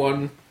second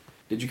one...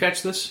 Did you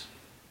catch this?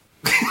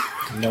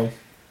 No.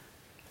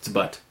 It's a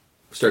butt.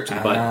 Starts with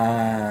a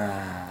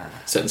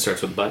butt. Sentence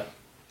starts with butt.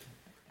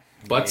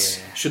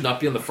 Butts should not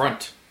be on the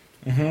front.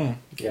 Mm-hmm.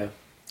 Yeah.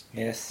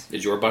 Yes.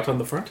 Is your butt on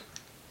the front?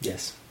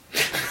 Yes.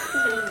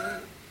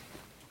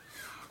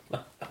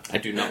 I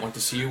do not want to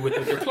see you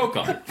with your cloak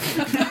on.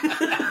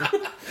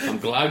 I'm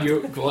glad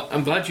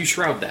you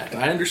shroud that.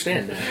 I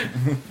understand that.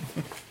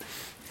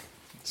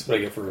 That's what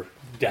I get for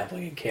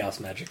dabbling in chaos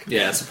magic.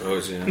 Yeah, I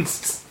suppose. Yeah.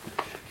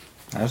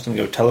 I was going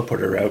to go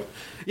teleporter route.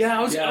 Yeah,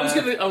 I was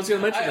gonna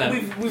mention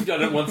that. We've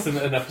done it once in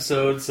an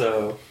episode,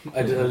 so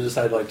I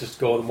decided like just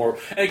go with more.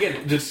 And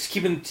again, just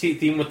keeping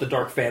theme with the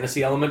dark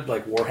fantasy element,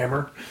 like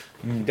Warhammer,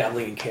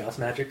 dabbling in chaos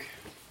magic.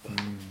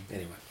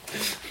 Anyway,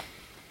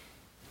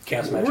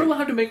 chaos magic. We're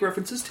allowed to make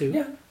references too.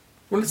 Yeah,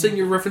 we're not saying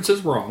your reference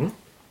is wrong,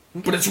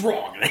 but it's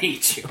wrong, and I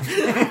hate you.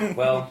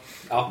 Well,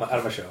 out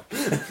of my show.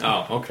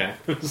 Oh, okay,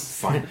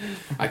 fine.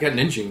 I got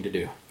ninjing to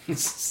do.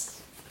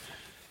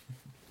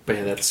 But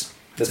yeah, that's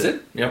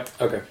it. Yep.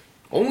 Okay.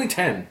 Only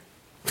 10.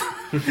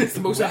 It's the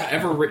most I've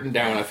ever written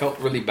down. I felt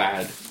really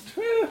bad.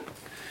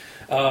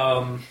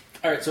 All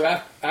right,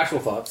 so actual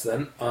thoughts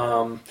then.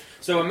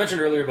 So I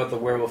mentioned earlier about the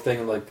werewolf thing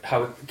and like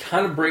how it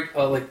kind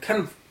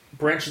of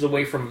branches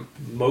away from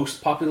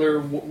most popular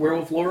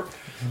werewolf lore,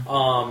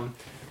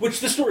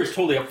 which this story is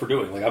totally up for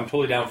doing. Like I'm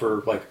totally down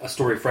for like a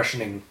story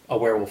freshening a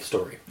werewolf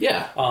story.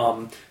 Yeah.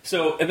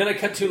 So and then I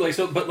cut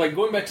to but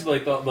going back to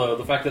like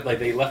the fact that like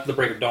they left the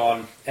break of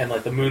dawn and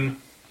like the moon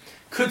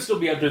could still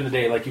be out during the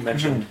day, like you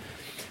mentioned.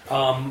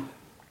 And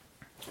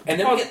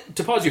then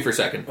to pause you for a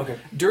second. Okay.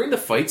 During the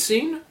fight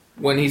scene,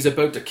 when he's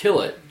about to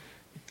kill it,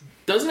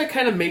 doesn't it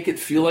kind of make it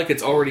feel like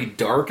it's already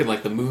dark and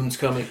like the moon's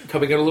coming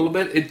out a little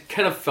bit? It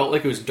kind of felt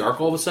like it was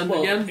dark all of a sudden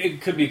again.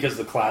 It could be because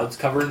the clouds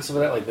cover and some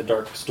of that, like the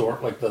dark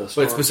storm, like the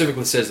storm. But it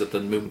specifically says that the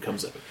moon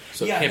comes out.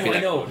 So yeah, it can't be that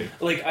I know. quality.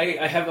 Like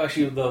I have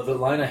actually the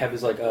line I have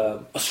is like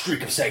a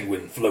streak of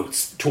sanguine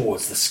floats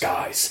towards the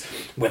skies,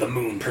 where the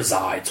moon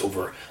presides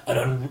over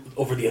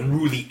the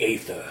unruly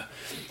aether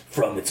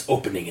from its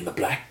opening in the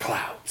black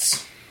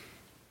clouds.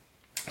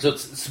 So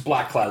it's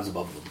black clouds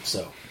above them.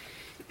 So,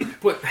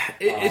 but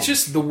it's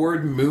just the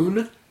word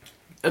moon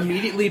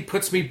immediately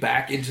puts me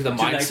back into the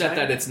mindset nighttime?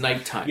 that it's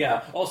nighttime.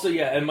 Yeah. Also,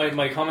 yeah, and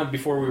my comment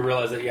before we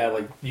realized that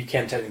like you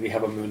can technically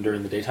have a moon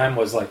during the daytime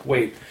was like,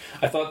 wait,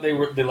 I thought they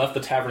left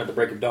the tavern at the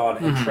break of dawn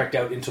and trekked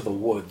out into the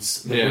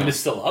woods. The moon is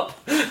still up.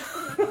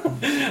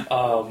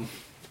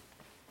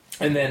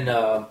 And then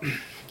oh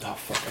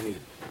fuck,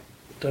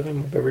 do I have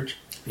my beverage?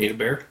 Need a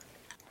bear?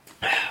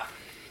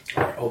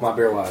 Alright, hold my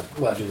beer while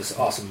I do this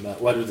awesome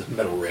while I do this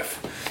metal riff.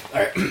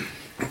 Alright.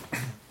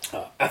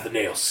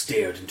 Athenaeus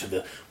stared into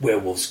the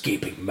werewolf's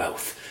gaping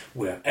mouth,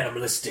 where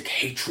animalistic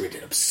hatred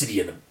and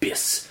obsidian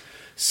abyss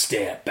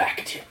stare back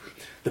at him.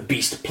 The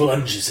beast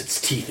plunges its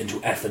teeth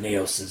into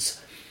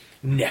Athenaeus's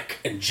neck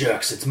and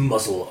jerks its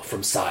muzzle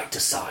from side to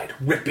side,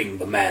 ripping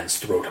the man's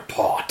throat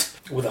apart.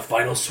 With a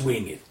final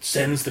swing, it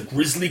sends the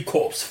grisly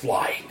corpse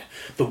flying.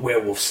 The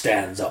werewolf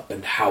stands up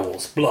and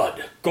howls.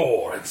 Blood,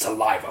 gore, and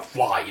saliva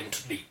fly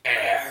into the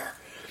air.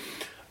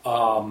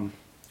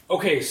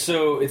 Okay,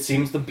 so it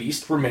seems the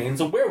beast remains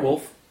a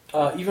werewolf,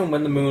 even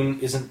when the moon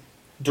isn't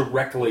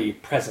directly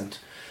present,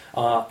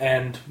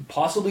 and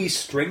possibly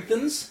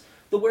strengthens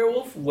the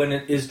werewolf when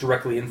it is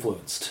directly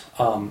influenced.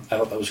 I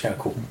thought that was kind of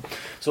cool.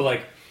 So,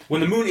 like, when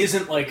the moon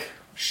isn't, like,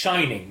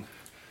 shining,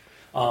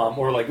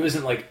 or, like,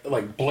 isn't,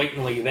 like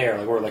blatantly there,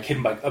 like, or, like,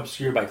 hidden by,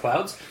 obscured by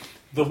clouds,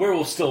 the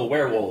werewolf's still a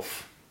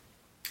werewolf.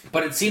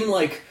 But it seemed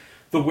like,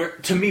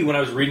 to me, when I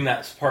was reading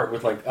that part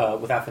with, like,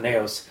 with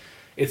Athenaeus,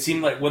 it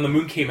seemed like when the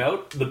moon came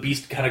out, the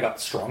beast kind of got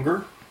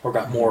stronger, or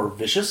got more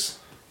vicious.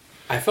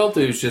 I felt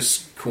it was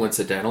just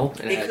coincidental,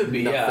 and it had could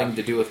be, nothing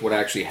to do with what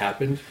actually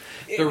happened.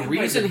 The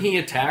reason he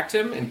attacked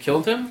him and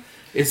killed him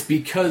is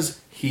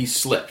because he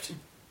slipped.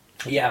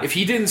 Yeah. If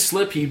he didn't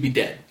slip, he'd be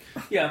dead.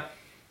 Yeah.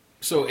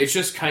 So it's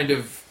just kind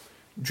of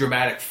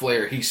dramatic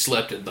flair. He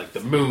slipped at, like, the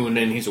moon,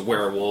 and he's a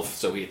werewolf,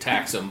 so he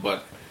attacks him.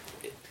 But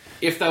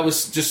if that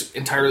was just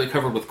entirely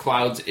covered with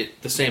clouds,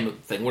 the same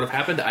thing would have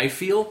happened, I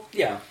feel.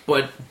 Yeah.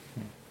 But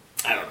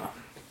I don't know.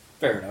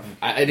 Fair enough.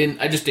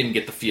 I just didn't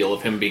get the feel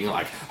of him being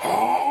like,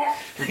 oh,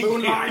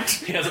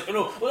 moonlight. Yeah,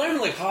 no, well, not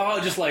even like,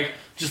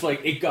 just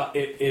like it got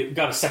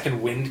a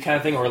second wind kind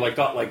of thing, or like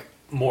got like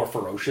more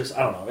ferocious.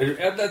 I don't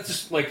know. That's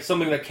just like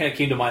something that kind of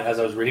came to mind as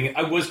I was reading it.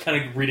 I was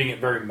kind of reading it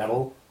very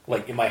metal,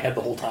 like in my head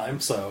the whole time.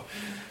 So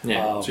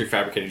yeah, so you're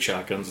fabricating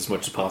shotguns as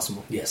much as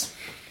possible. Yes,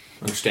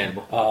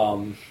 understandable.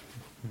 Oh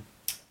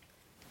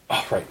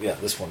right, yeah,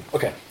 this one.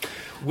 Okay,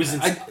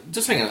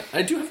 just hang on.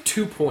 I do have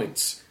 2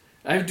 points.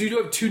 I do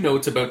have 2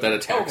 notes about that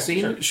attack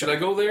scene. Sure. Should I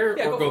go there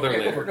or go there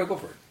later? Go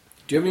for it.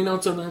 Do you have any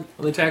notes on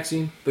the attack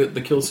scene, the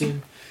kill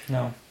scene?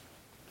 No.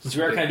 Since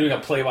we are kind of doing a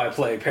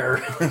play-by-play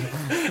pair,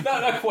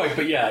 not quite,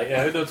 but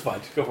yeah, that's fine.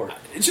 Go for it.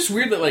 It's just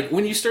weird that, like,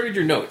 when you started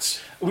your notes,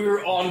 we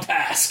were on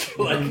task.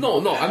 Like,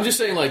 no, I'm just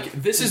saying, like,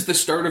 this is the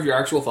start of your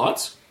actual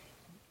thoughts.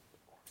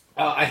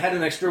 I had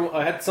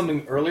I had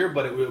something earlier,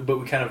 but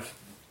we kind of.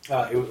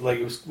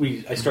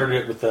 I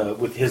started it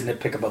with his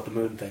nitpick about the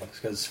moon things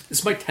because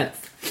it's my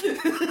 10th.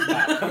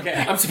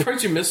 Okay, I'm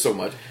surprised you missed so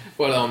much.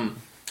 But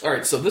all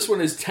right, so this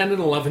one is 10 and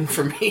 11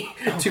 for me.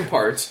 2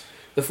 parts.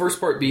 The first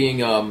part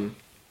being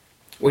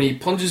when he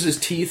plunges his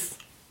teeth.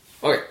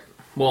 All right,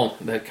 well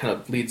that kind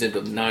of leads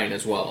into 9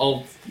 as well.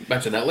 I'll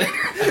mention that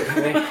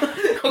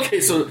later.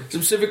 Okay, so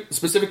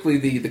specifically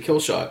the kill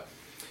shot.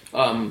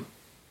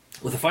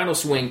 With a final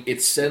swing,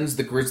 it sends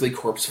the grisly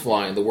corpse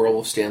flying. The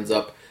werewolf stands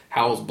up.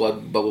 Howls,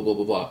 blood, blah, blah, blah,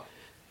 blah, blah.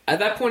 At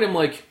that point, I'm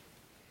like,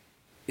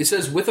 it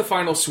says, with a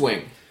final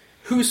swing.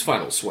 Whose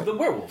final swing? the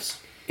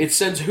werewolves. It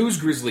sends whose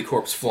grisly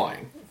corpse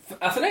flying?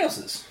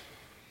 Athenaeus's.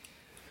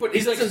 But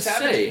it doesn't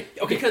say.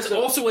 Okay, because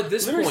so also at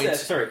this point...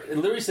 it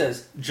literally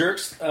says,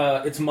 jerks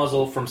its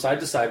muzzle from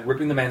side to side,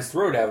 ripping the man's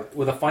throat out.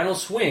 With a final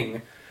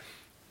swing,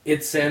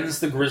 it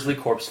sends the grisly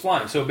corpse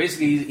flying. So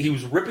basically, he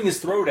was ripping his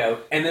throat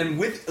out, and then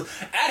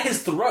at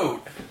his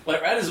throat,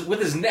 like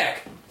with his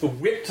neck,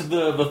 whipped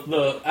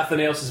the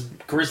Athenaeus'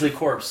 grisly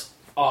corpse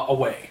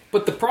away.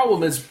 But the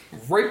problem is,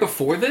 right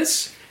before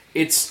this,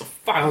 it's...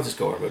 Fine, I'll just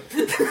go over it.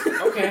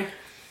 Okay.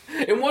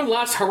 In one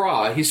last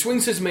hurrah, he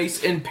swings his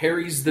mace and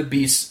parries the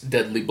beast's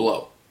deadly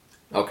blow.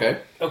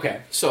 Okay?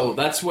 Okay. So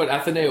that's what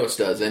Athenaeus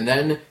does, and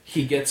then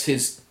he gets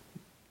his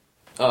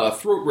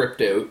throat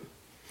ripped out.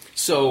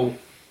 So,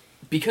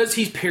 because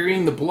he's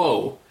parrying the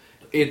blow,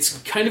 it's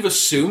kind of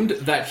assumed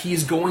that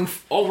he's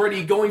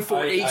already going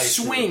for a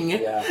swing.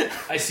 Yeah,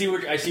 I see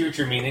what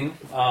you're meaning.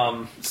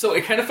 So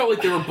it kind of felt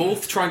like they were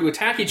both trying to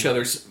attack each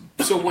other.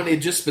 So when it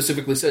just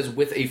specifically says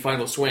with a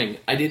final swing,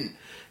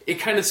 it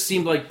kind of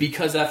seemed like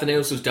because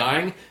Athenaeus was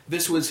dying,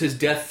 this was his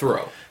death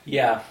throw.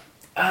 Yeah.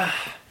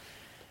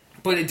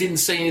 But it didn't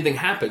say anything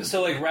happened.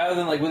 So like rather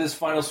than like with his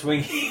final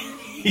swing,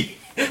 he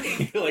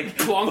like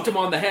clonked him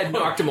on the head,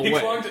 knocked him away. He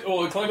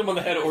clonked him on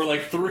the head, or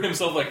like threw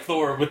himself like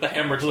Thor with the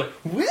hammer, just like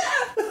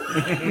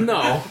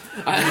no.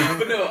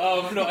 But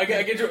no. I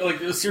get you.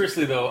 Like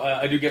seriously though,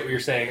 I do get what you're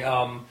saying.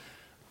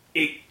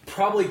 It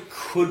probably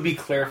could be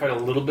clarified a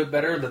little bit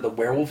better that the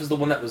werewolf is the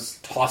one that was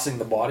tossing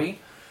the body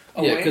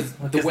away. Yeah, because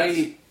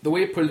the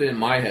way it put it in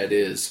my head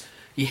is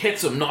he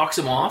hits him, knocks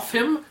him off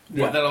him,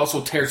 but that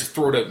also tears his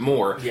throat out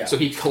more. Yeah. So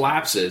he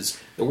collapses.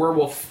 The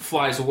werewolf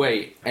flies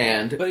away,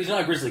 but he's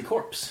not a grisly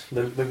corpse.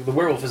 The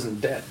werewolf isn't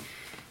dead.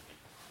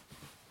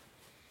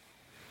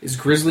 Is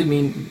grisly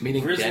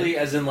meaning grisly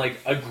dead? As in like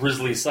a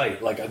grisly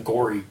sight, like a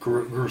gory,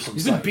 gruesome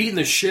He's sight. been beating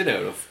the shit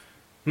out of.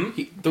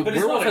 The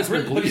werewolf has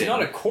been bleeding. But he's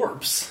not a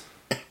corpse.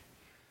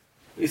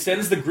 It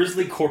sends the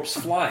grisly corpse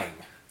flying.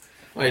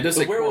 Well, it does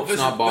say corpse,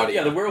 not body.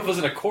 Yeah, the werewolf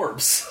isn't a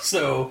corpse.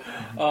 So,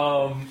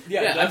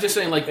 I'm just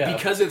saying,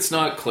 because it's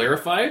not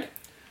clarified,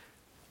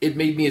 it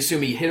made me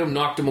assume he hit him,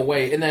 knocked him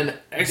away, and then,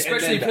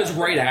 especially because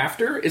right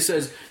after, it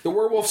says, the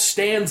werewolf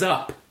stands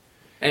up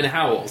and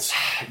howls.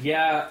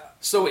 Yeah.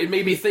 So it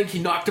made me think he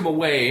knocked him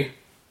away,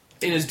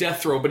 in his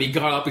death throw, but he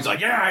got up. He's like,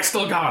 yeah, I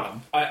still got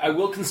him. I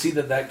will concede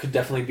that could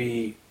definitely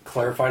be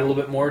clarified a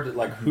little bit more, to,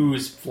 like,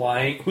 who's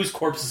flying, whose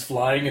corpse is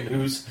flying, and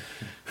who's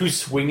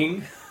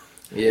swinging.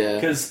 Yeah.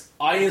 Because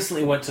I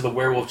instantly went to the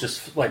werewolf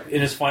just, like, in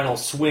his final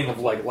swing of,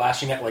 like,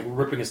 lashing at, like,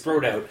 ripping his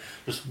throat out,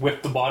 just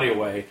whipped the body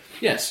away.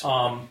 Yes.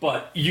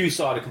 But you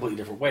saw it a completely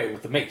different way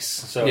with the mace.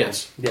 So,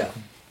 yes. Yeah.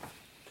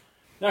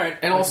 All right.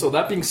 And also,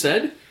 that being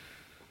said,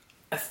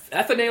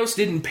 Athenaeus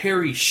didn't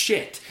parry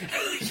shit.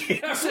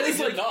 Yeah,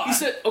 He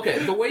said, okay,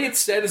 the way it's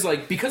said is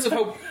like, because of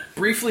how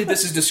briefly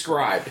this is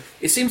described,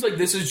 it seems like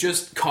this is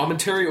just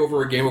commentary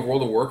over a game of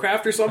World of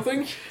Warcraft or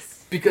something.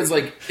 Because,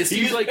 like, it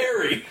seems like...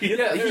 parry. He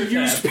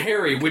used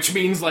parry, which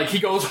means, like, he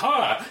goes,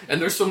 huh,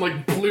 and there's some,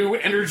 like, blue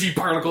energy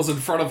particles in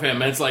front of him,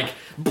 and it's, like,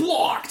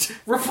 blocked,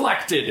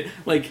 reflected.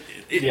 Like,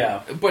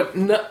 But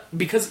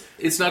because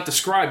it's not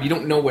described, you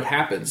don't know what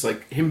happens.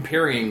 Like, him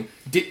parrying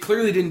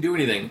clearly didn't do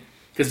anything,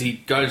 because he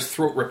got his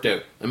throat ripped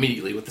out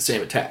immediately with the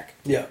same attack.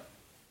 Yeah.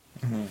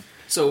 Mm-hmm.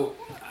 So,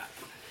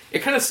 it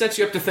kind of sets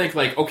you up to think,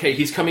 like, okay,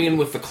 he's coming in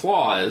with the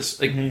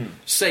claws. Like,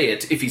 say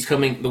it, if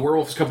the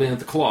werewolf is coming in with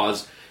the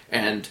claws,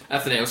 and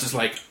Athenaeus is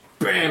like,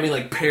 bam, he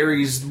like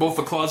parries both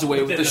the claws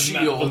away with the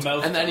shield,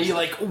 and then he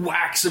like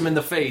whacks him in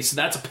the face.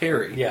 That's a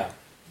parry. Yeah.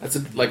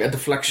 That's like a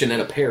deflection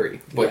and a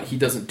parry, but he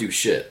doesn't do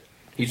shit.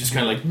 He just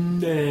kind of like,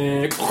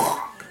 nah.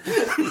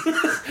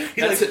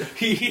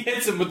 He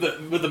hits him with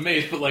the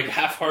mace, but like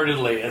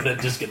half-heartedly, and then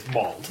just gets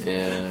mauled.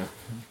 Yeah.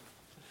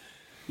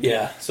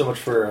 Yeah, so much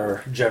for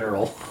our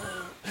general.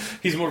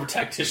 He's more of a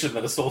tactician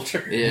than a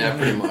soldier. Yeah,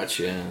 pretty much,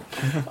 yeah.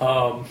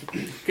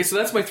 Okay, so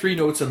that's my 3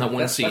 notes on that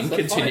one scene.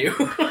 That's Continue.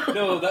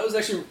 No, that was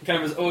actually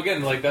kind of...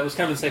 that was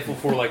kind of insightful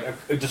for, like,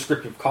 a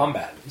descriptive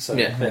combat. So,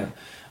 Yeah.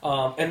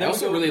 And I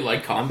also really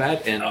like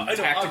combat and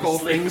tactical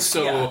things,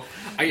 so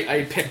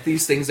I picked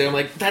these things and I'm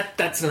like,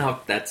 that's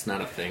not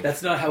a thing.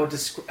 That's not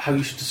how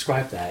you should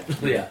describe that.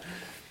 Yeah.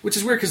 Which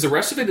is weird, because the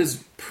rest of it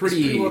is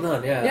pretty well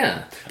done, yeah.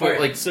 Yeah. But,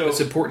 Right, so this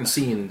important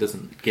scene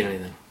doesn't get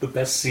anything. The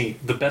best scene,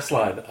 the best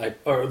line,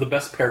 or the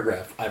best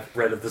paragraph I've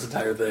read of this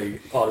entire thing,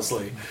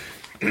 honestly.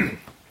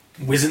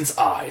 Wizen's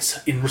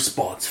eyes, in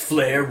response,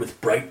 flare with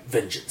bright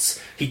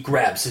vengeance. He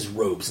grabs his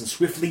robes and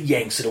swiftly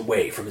yanks it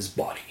away from his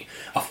body.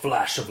 A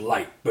flash of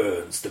light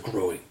burns the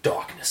growing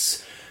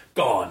darkness.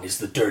 Gone is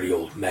the dirty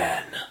old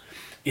man.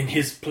 In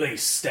his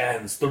place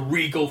stands the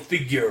regal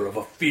figure of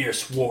a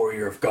fierce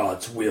warrior of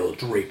God's will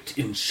draped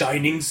in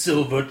shining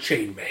silver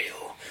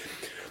chainmail.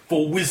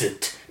 For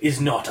Wizant is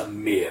not a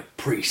mere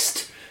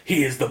priest.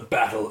 He is the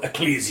battle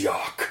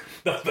ecclesiarch,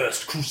 the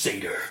first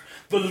crusader,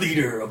 the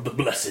leader of the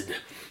blessed,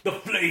 the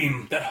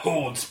flame that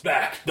holds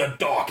back the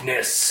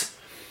darkness.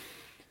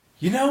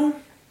 You know,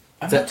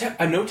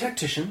 I'm no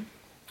tactician,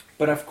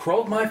 but I've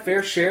crawled my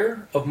fair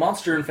share of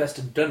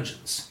monster-infested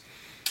dungeons.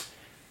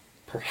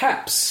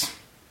 Perhaps...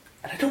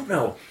 And I don't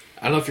know.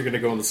 I don't know if you're going to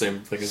go on the same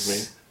thing as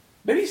me.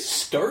 Maybe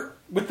start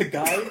with the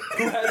guy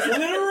who has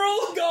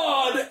literal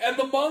God and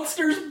the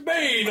monster's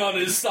bane on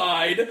his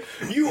side.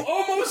 You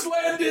almost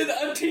landed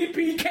a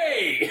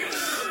TPK.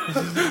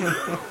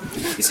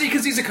 You see,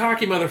 because he's a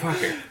cocky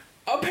motherfucker.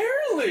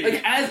 Apparently.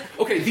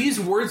 Like, these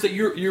words that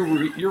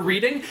you're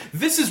reading,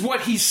 this is what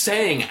he's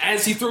saying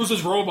as he throws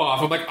his robe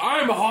off. I'm like,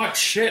 I'm hot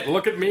shit,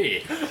 look at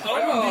me. I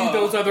don't need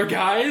those other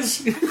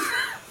guys.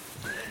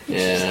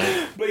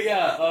 Yeah. But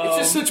yeah, it's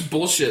just such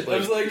bullshit. I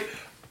was like,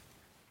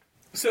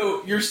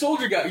 so your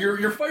soldier guy,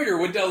 your fighter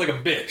went down like a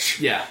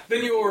bitch. Yeah.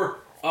 Then your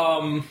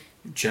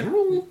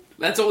general,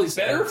 that's all he's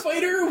better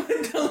fighter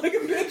went down like a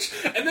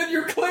bitch, and then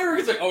your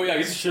cleric is like, oh yeah,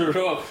 he's sure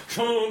up.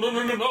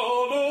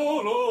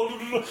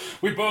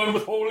 We burn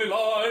with holy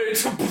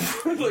light.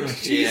 Like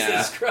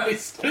Jesus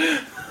Christ.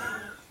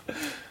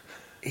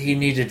 He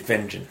needed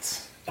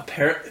vengeance.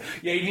 Yeah,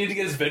 he needed to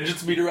get his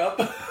vengeance meter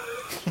up.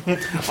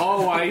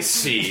 Oh, I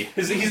see.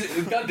 He's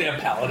goddamn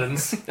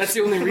paladins. That's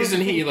the only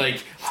reason he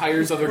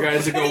hires other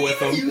guys to go with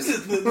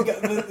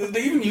him.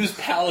 They even use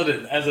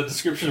paladin as a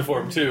description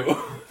for him too.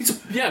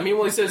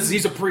 Meanwhile he says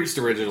he's a priest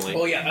originally.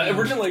 Well, yeah,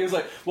 originally he was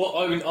like, well,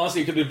 I mean,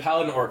 honestly, it could be a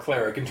paladin or a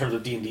cleric in terms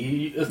of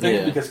D&D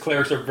thing, because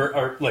clerics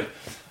are like,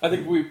 I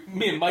think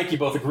me and Mikey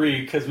both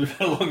agree because we've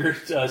had a longer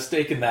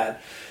stake in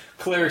that.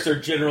 Clerics are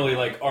generally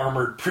like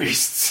armored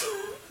priests,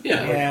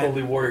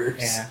 holy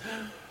warriors. Yeah.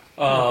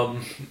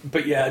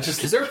 But yeah,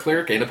 just is there a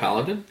cleric and a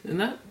paladin in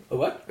that? A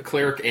what? A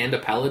cleric and a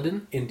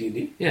paladin in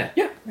D&D? Yeah.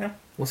 Yeah.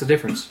 What's the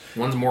difference?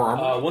 One's more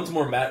armored.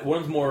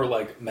 One's more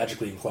like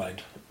magically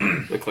inclined.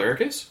 The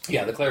cleric is?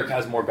 Yeah, the cleric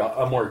has more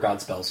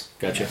god spells.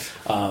 Gotcha.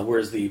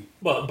 Whereas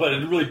but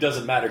it really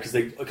doesn't matter because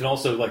they can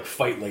also like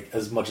fight like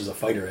as much as a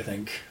fighter. I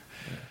think.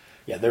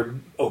 Yeah, they're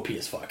OP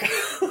as fuck.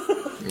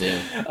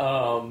 Yeah.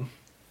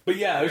 But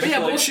yeah, it was just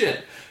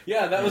bullshit.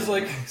 Yeah, that was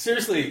like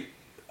seriously.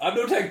 I'm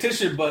no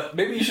tactician, but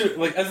maybe you should,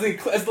 like,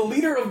 as the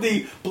leader of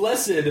the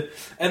Blessed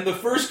and the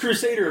first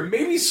Crusader,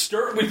 maybe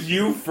start with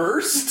you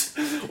first?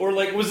 Or,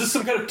 like, was this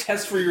some kind of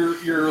test for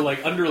your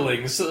like,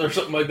 underlings or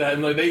something like that,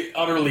 and, like, they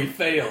utterly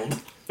failed?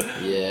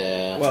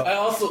 Yeah. Well, I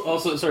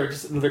also sorry,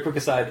 just another quick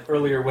aside.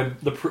 Earlier,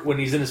 when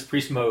he's in his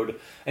priest mode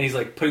and he's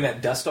like putting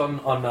that dust on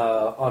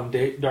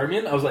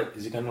Darmian, I was like,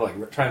 is he gonna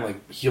like try and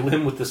like heal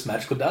him with this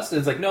magical dust? And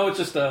it's like, no, it's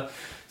just a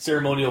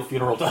ceremonial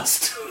funeral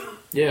dust.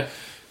 Yeah.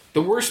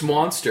 The worst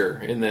monster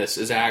in this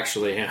is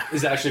actually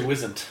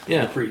Wizened.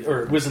 Yeah.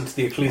 Or Wizened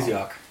the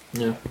Ecclesiarch.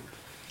 Yeah.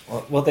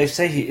 Well, they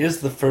say he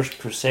is the first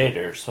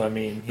crusader, so I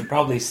mean, he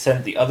probably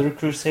sent the other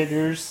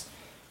crusaders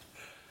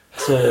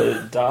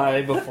to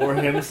die before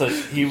him so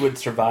he would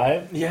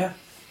survive. Yeah.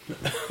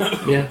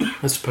 Yeah,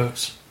 I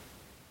suppose.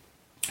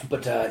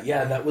 But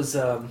yeah, that was.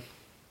 I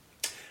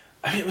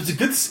mean, it was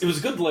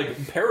a good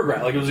like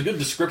paragraph. Like it was a good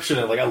description,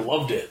 and like I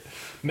loved it.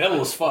 Metal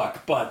as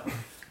fuck, but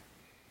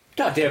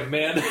god damn it,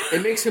 man.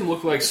 It makes him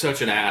look like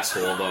such an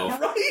asshole, though.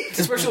 Right?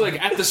 Especially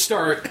like at the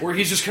start, where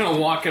he's just kind of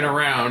walking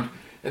around,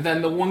 and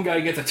then the one guy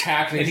gets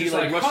attacked, and he he's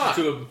like like, rushes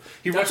to him.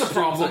 That's a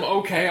problem.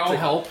 Okay, I'll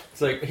help.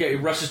 It's like yeah, he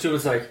rushes to him.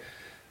 It's like.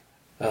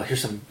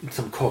 Here's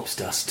some corpse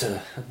dust to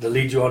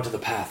lead you onto the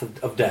path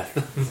of death.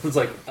 It's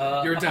like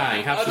You're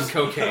dying. Have some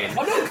cocaine.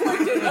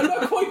 I'm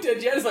not quite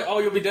dead yet. It's like, oh,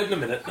 you'll be dead in a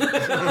minute.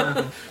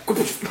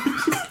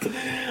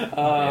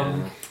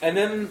 And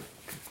then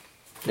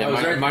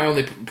Yeah, my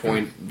only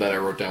point that I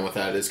wrote down with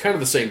that is kind of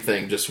the same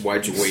thing. Just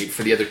why'd you wait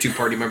for the other two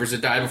party members to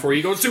die before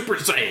you go Super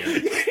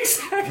Saiyan?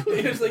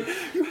 Exactly. It's like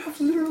you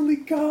have literally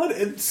God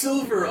and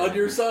silver on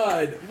your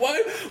side.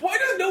 Why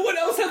does no one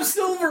else have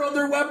silver on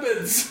their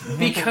weapons?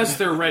 Because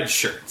they're red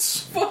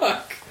shirts.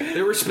 Fuck.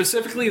 They were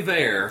specifically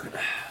there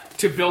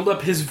to build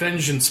up his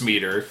vengeance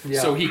meter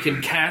so he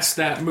can cast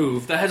that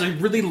move that has a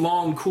really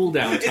long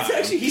cooldown time. It's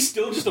actually, he's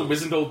still just a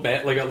wizened old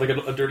man, like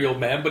a dirty old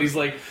man, but he's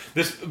like,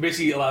 this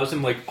basically allows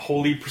him like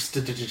holy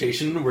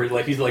prestidigitation, where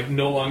like he's like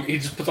no longer, he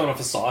just puts on a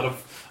facade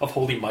of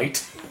holy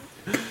might.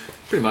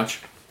 Pretty much.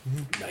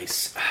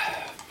 Nice.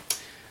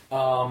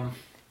 And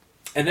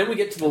then we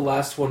get to the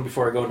last one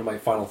before I go into my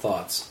final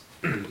thoughts,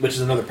 which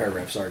is another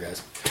paragraph, sorry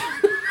guys.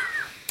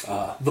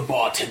 The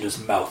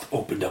bartender's mouth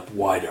opened up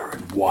wider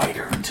and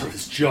wider until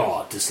his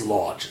jaw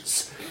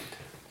dislodges.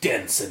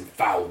 Dense and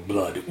foul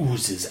blood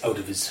oozes out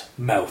of his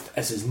mouth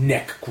as his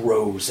neck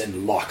grows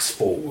and locks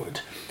forward.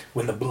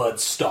 When the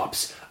blood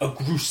stops, a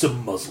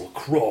gruesome muzzle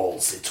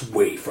crawls its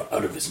way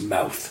out of his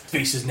mouth.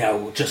 Face is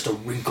now just a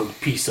wrinkled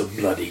piece of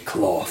bloody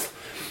cloth.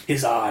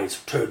 His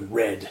eyes turn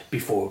red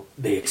before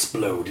they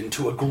explode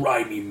into a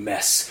grimy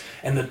mess,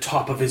 and the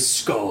top of his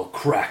skull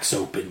cracks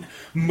open,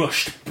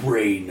 mushed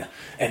brain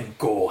and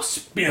gore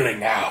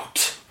spilling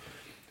out.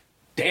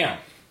 Damn.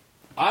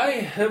 I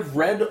have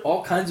read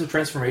all kinds of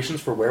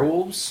transformations for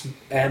werewolves,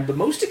 and the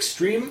most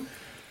extreme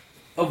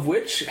of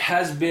which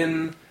has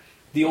been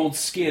the old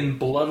skin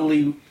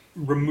bloodily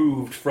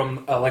removed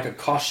from like a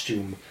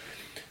costume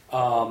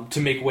to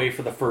make way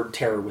for the furred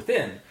terror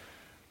within.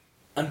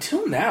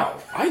 Until now,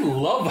 I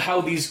love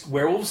how these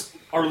werewolves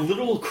are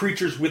little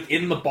creatures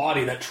within the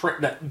body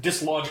that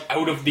dislodge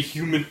out of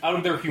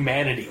their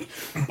humanity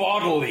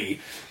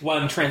bodily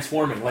when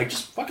transforming. Like,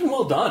 just fucking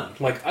well done.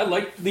 Like, I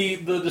like the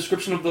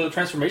description of the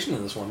transformation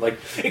in this one. Like,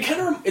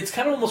 it's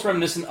kind of almost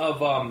reminiscent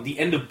of the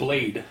end of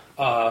Blade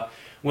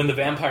when the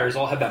vampires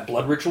all had that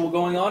blood ritual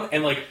going on,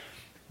 and like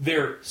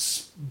their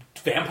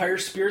vampire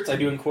spirits, I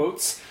do in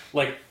quotes,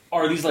 like,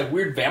 are these like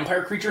weird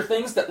vampire creature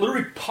things that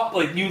literally pop,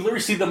 like you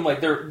literally see them,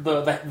 like they're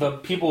the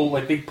people,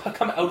 like they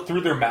come out through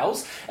their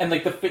mouths, and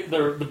like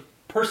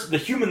the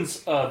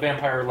human's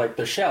vampire, like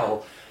the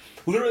shell,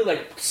 literally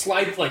like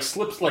slides, like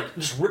slips, like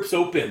just rips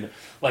open,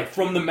 like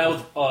from the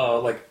mouth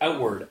like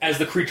outward as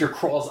the creature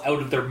crawls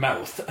out of their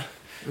mouth.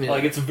 Yeah.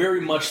 Like it's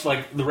very much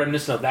like the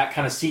reminiscent of that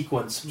kind of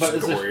sequence, but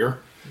just gorier.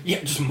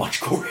 Yeah, just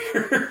much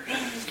gorier.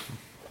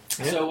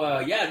 Yeah.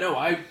 So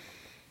I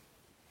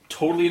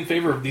totally in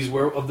favor of this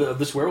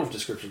werewolf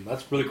description.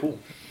 That's really cool.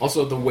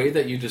 Also, the way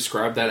that you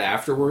described that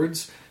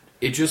afterwards,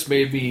 it just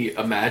made me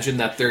imagine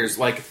that there's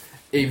like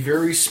a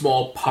very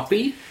small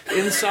puppy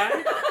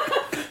inside,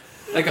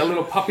 like a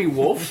little puppy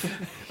wolf,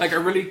 like a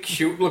really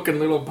cute looking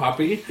little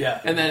puppy. Yeah.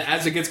 And then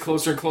as it gets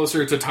closer and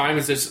closer to time,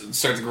 it just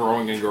starts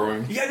growing and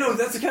growing. Yeah, no,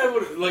 that's kind of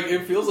what like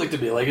it feels like to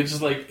me. Like it's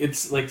just like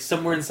it's like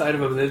somewhere inside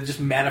of him that it just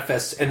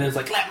manifests, and then it's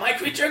like, let my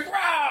creature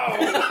grow.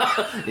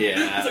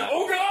 Yeah. It's like,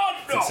 oh god.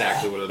 That's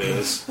exactly what it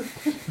is.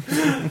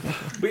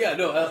 But yeah,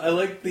 no, I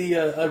like the.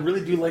 I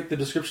really do like the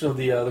description of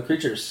the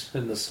creatures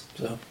in this.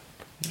 So,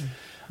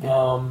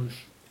 and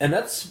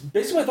that's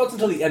basically my thoughts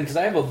until the end, because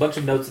I have a bunch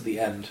of notes at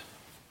the end.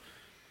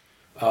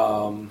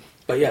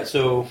 But yeah,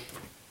 so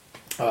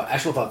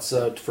actual thoughts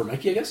for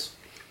Mikey, I guess.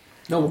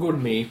 No, we'll go to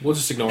me. We'll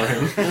just ignore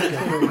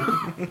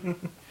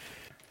him.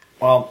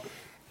 Well,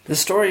 the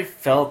story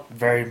felt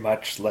very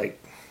much like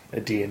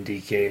a D&D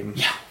game.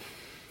 Yeah.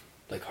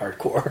 Like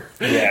hardcore.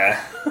 Yeah.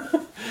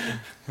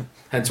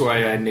 That's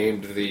why I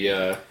named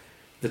the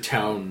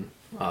town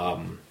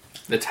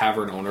the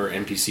tavern owner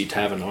NPC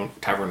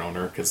tavern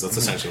owner, because that's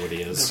essentially what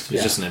he is.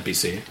 He's just an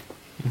NPC.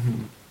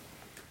 Mm-hmm.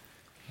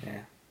 Yeah.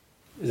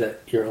 Is that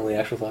your only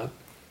actual thought?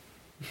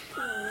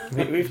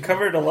 We've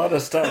covered a lot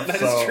of stuff.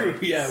 That's true.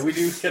 Yeah, we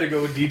do gotta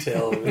go in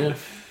detail.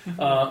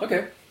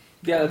 Okay.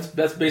 Yeah,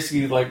 that's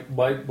basically like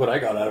what I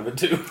got out of it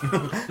too.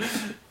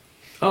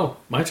 Oh,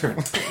 my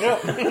turn.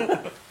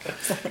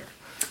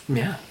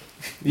 Yeah.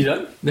 You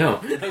done? No.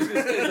 I was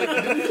gonna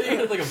say, you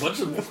had like a bunch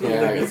of...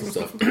 Yeah, I got some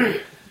stuff.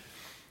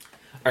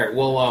 Alright,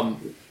 well,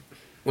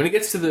 when it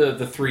gets to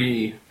the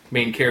three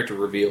main character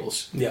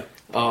reveals, Yeah.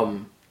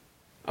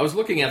 I was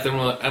looking at them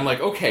and I'm like,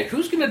 okay,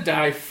 who's gonna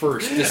die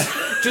first?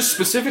 Just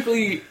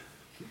specifically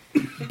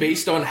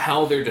based on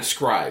how they're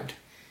described.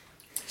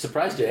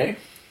 Surprised you, eh?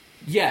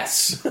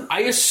 Yes.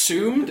 I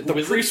assumed the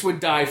priest would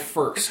die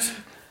first.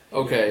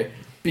 Okay.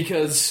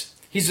 Because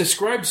he's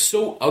described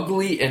so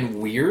ugly and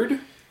weird.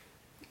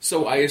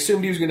 So I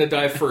assumed he was going to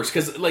die first.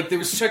 Because, like, there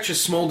was such a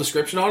small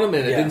description on him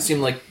and it didn't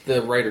seem like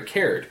the writer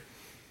cared.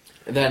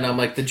 And then I'm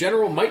like, the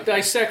general might die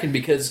second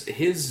because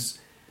his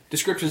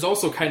description is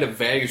also kind of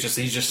vague. It's just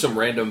he's just some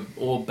random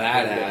old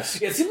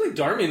badass. Yeah, it seemed like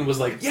Darmian was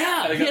like, he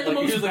had the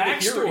most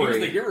backstory. He was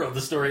the hero of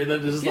the story, and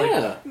then just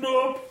like,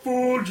 not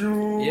for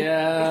you.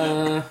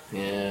 Yeah.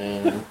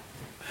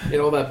 He had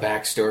all that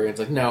backstory. It's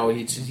like, no,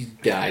 he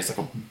dies like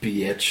a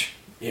bitch.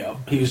 Yeah,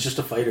 he was just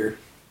a fighter.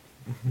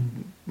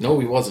 No,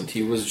 he wasn't.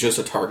 He was just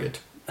a target.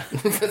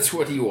 That's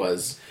what he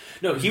was.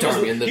 No, he was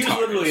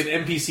literally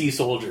an NPC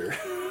soldier.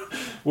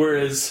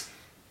 Whereas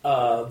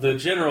the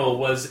general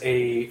was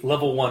a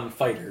level 1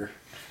 fighter.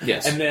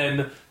 Yes. And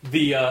then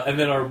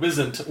our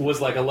Wizened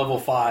was like a level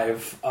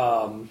 5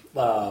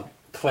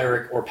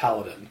 cleric or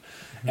paladin.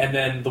 And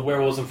then the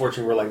werewolves,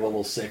 unfortunately, were like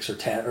level 6 or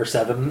 10 or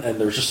 7, and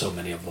there was just so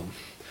many of them.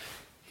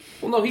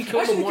 Well, no, he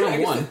killed them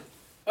one-on-one.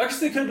 I guess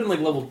they could have been like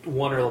level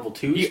 1 or level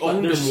 2. He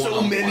owned them so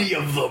one-on-one. many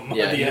of them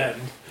at the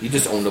end. He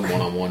just owned them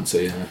one-on-one, so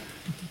yeah.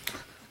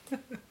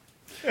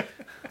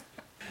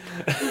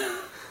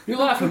 You're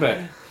laughing about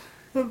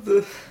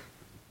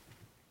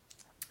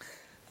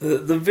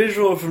the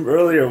visual from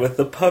earlier with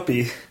the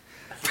puppy.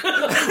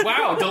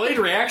 Wow, delayed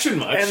reaction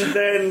much. And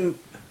then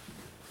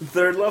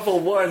they're level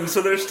 1,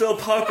 so there's still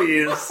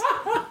puppies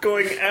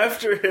going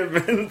after him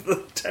in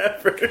the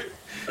tavern.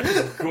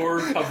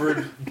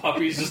 Gore-covered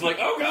puppies just like,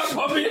 oh god,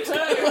 puppy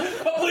attack!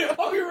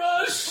 Puppy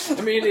rush!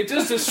 I mean, it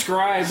does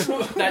describe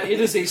that it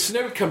is a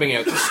snout coming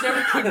out. The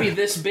snout could be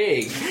this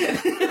big.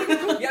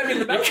 Yeah, I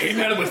mean, It came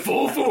out with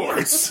full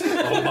force.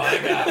 Oh my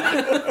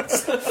god.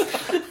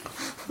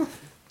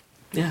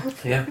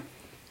 Yeah.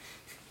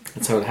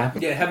 That's how it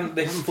happened. Yeah,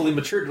 they haven't fully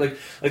matured. Like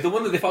the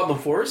one that they fought in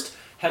the forest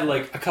had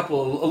like a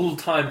little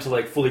time to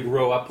like fully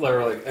grow up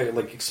or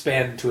like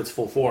expand to its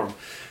full form.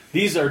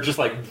 These are just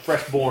like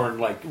fresh-born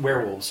like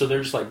werewolves, so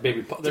they're just like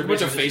baby. They're a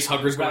bunch of face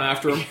huggers going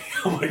after him.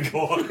 Oh my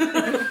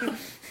god!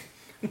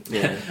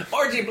 Yeah.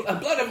 Orgy,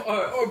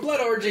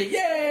 blood orgy,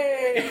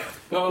 yay!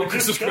 Oh,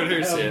 Christmas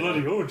critters. Yeah.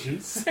 Bloody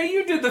orgies. Hey,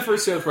 you did the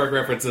first South Park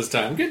reference this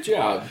time. Good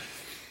job.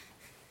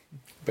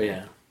 But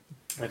yeah.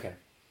 Okay.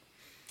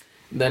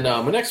 Then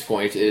my next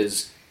point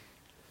is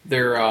they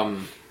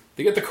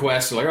get the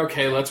quest. They're like,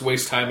 okay, let's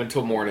waste time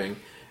until morning.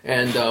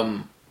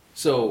 And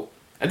so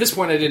at this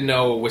point, I didn't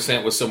know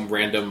Wissant was some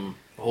random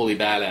holy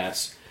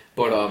badass.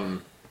 But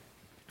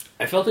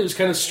I felt it was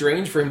kind of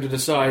strange for him to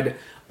decide,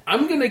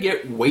 I'm going to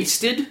get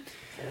wasted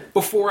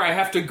before I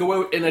have to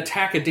go out and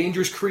attack a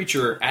dangerous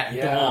creature at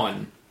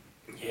dawn.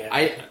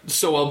 Yeah.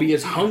 So I'll be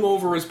as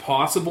hungover as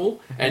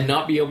possible and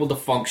not be able to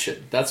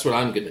function. That's what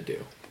I'm going to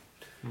do.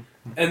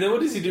 And then what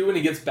does he do when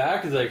he gets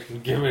back? He's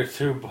like, "Give me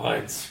 2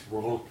 pints,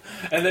 bro."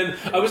 And then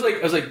I was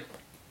like,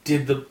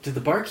 did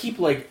the barkeep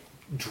like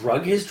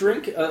drug his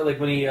drink like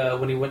when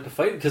he went to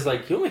fight? Because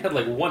like he only had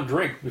like 1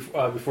 drink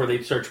before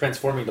they started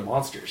transforming the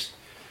monsters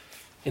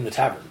in the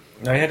tavern.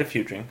 No, I had a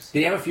few drinks. Did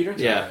he have a few drinks?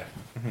 Yeah. Okay.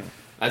 Mm-hmm.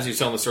 As he's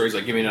telling the story, he's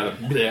like, give me another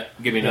bleh,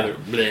 give me another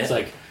bleh. It's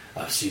like,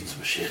 I've seen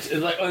some shit.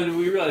 And like, and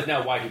we realize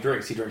now why he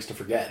drinks. He drinks to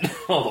forget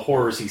all the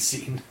horrors he's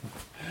seen.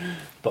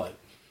 But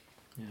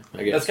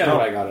I guess. that's kind of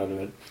what I got out of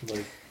it.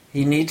 Like,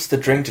 He needs the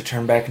drink to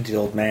turn back into the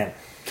old man.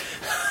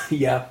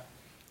 yeah.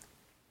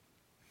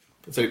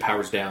 So he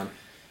powers down.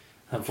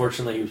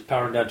 Unfortunately, he was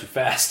powering down too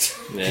fast.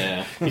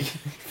 Yeah.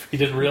 He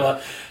didn't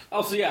realize.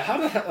 Also, yeah. How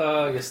did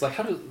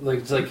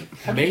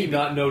he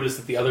not notice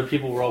that the other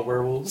people were all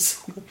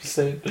werewolves? Just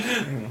saying.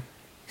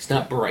 He's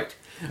not bright.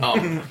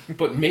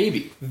 But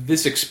maybe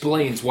this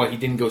explains why he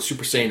didn't go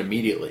Super Saiyan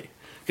immediately.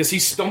 Because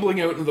he's stumbling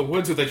out into the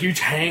woods with a huge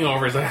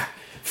hangover. He's like,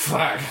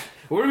 fuck,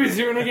 what are we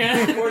doing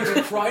again? Or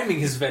he's priming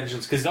his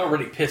vengeance because he's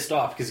already pissed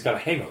off because he's got a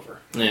hangover.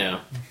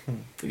 Yeah.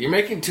 You're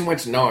making too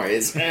much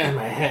noise. My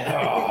head.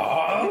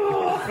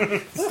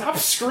 Stop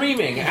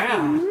screaming.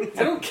 Ow.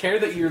 I don't care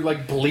that you're,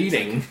 like,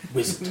 bleeding.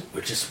 We're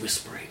just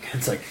whispering.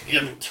 It's like,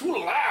 you're too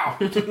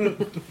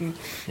loud.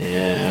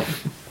 Yeah.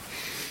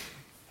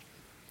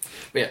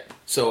 But yeah,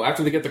 so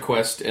after they get the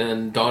quest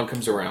and dawn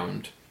comes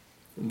around,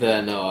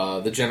 then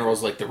the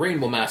general's like, the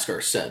rain will mask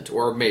our scent.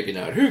 Or maybe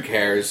not. Who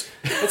cares?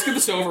 Let's get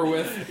this over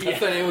with.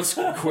 Nathaniel's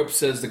quip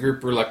says the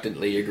group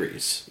reluctantly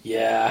agrees.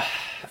 Yeah.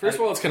 First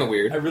of all, it's kind of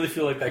weird. I really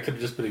feel like that could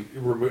have just been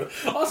removed.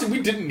 Honestly,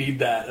 we didn't need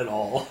that at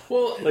all.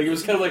 Well, Like, it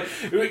was kind of like,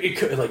 it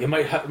could, like, it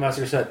might have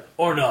Massacre said,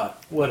 or not,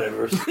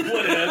 whatever.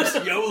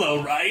 Whatevs,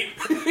 YOLO, right?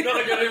 Not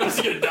like anyone's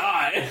gonna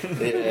die.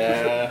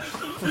 yeah.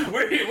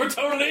 We're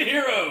totally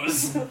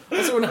heroes.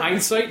 Also, in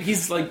hindsight,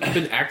 he's like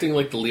been acting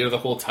like the leader the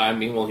whole time.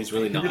 Meanwhile, he's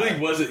really He not. really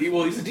wasn't.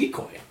 Well, he's a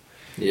decoy.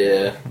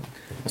 Yeah,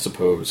 I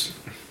suppose.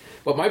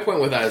 But my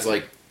point with that is,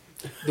 like,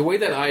 the way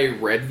that I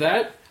read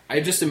that, I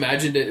just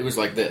imagined it was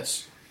like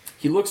this.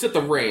 He looks at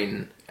the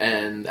rain,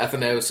 and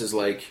Athenaeus is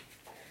like,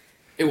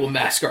 it will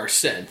mask our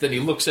scent. Then he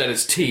looks at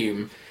his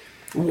team,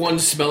 one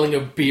smelling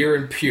of beer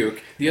and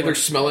puke, the other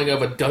smelling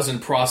of a dozen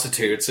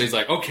prostitutes. So he's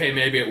like, okay,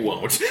 maybe it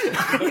won't.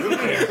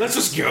 Let's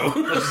just go.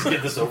 Let's just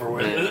get this over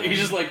with. Yeah. He's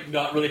just like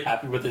not really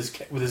happy with his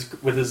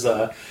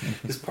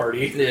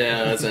party.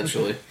 Yeah,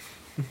 essentially.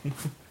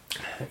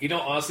 You know,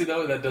 honestly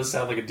though, that does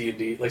sound like a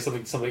D&D, like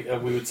something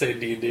we would say in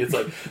D&D. It's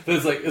like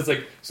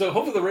so.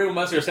 Hopefully, the Rainbow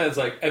Master says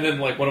like, and then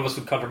like one of us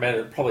would countermand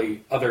it,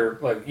 probably other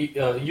like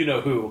you know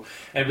who,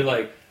 and be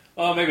like,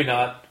 oh, maybe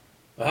not.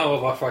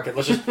 Oh well, fuck it.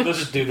 Let's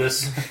just do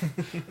this.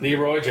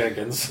 Leroy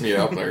Jenkins.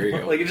 Yeah, there you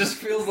go. Like, it just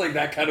feels like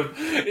that kind of.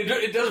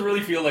 It does really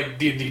feel like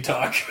D&D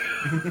talk,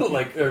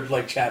 like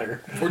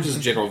chatter, Or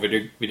just general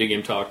video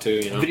game talk too.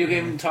 You know. video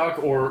game talk,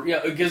 or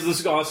because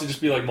this could honestly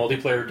just be like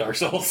multiplayer Dark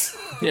Souls.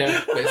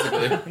 Yeah,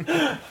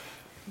 basically.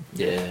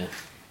 Yeah.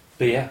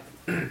 But yeah,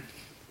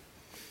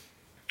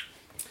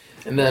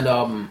 And then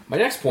my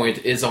next point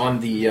is on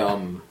the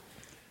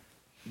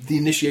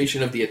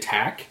initiation of the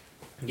attack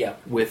yeah,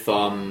 with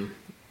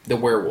the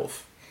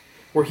werewolf,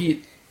 where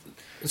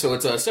so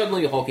it's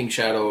suddenly a hulking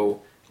shadow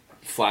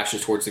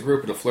flashes towards the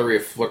group in a flurry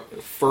of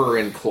fur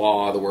and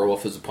claw. The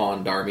werewolf is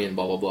upon Darmian.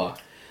 Blah blah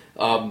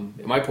blah.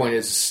 My point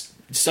is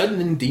sudden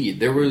indeed.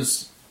 There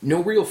was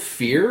no real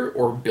fear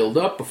or build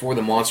up before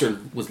the monster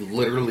was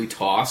literally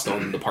tossed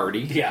on the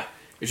party. yeah.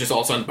 It's just all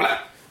of a sudden, blah,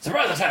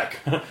 Surprise attack!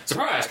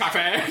 surprise,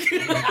 cockback.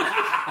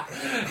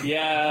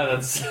 Yeah,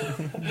 that's.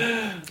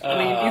 I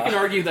mean, you can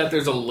argue that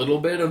there's a little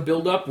bit of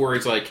build up where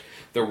it's like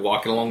they're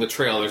walking along the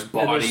trail. There's and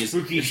there's bodies,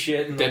 spooky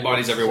shit, and dead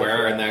bodies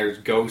everywhere, and there's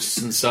ghosts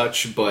and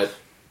such. But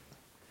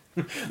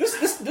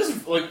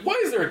this like, why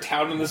is there a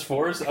town in this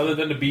forest other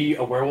than to be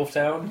a werewolf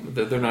town?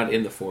 they're not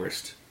in the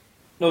forest.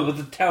 No, but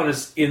the town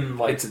is in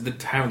like. It's the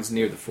town's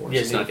near the forest.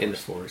 Yeah, it's near not the in the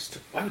forest.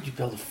 Why would you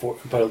build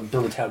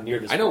a town near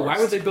this? I know. Forest?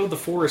 Why would they build the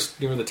forest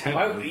near the town?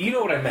 Why, you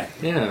know what I meant.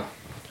 Yeah.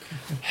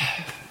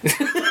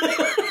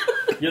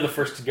 You're the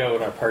first to go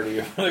in our party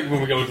like when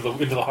we go into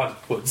the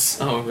haunted woods.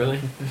 Oh, really?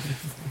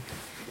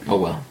 Oh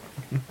well.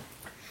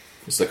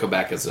 So I come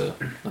back as a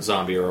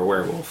zombie or a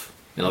werewolf,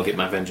 and I'll get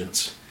my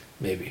vengeance.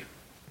 Maybe.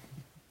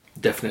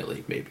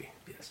 Definitely, maybe.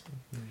 Yes.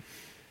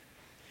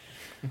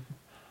 But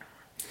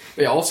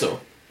yeah, also,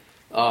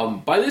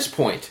 by this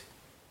point,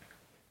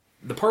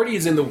 the party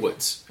is in the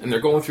woods, and they're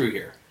going through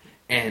here.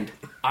 And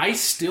I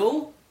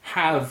still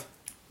have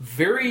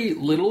very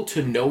little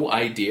to no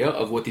idea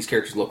of what these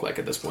characters look like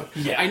at this point.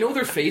 Yeah. I know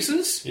their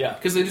faces, Yeah.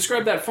 because they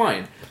describe that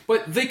fine,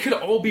 but they could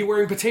all be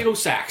wearing potato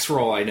sacks for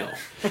all I know.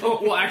 Oh,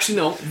 well, actually,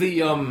 no.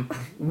 The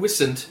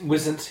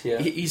Wisn't, yeah.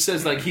 he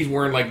says like he's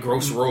wearing like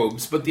gross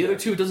robes, but the other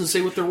two doesn't say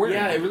what they're wearing.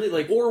 Yeah, it really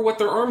like. Or what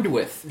they're armed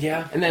with.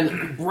 Yeah. And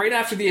then right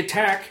after the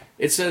attack,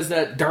 it says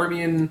that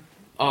Darmian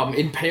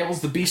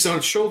impales the beast on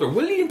its shoulder.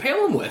 What did he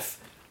impale him with?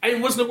 I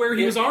wasn't aware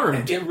he was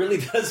armed. It really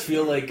does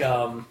feel like,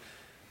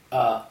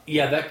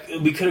 that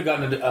we could have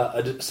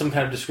gotten some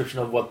kind of description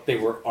of what they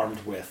were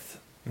armed with,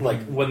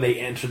 like when they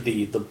entered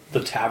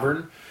the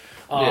tavern.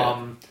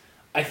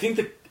 I think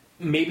that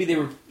maybe they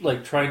were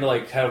like trying to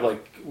like kind of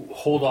like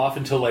hold off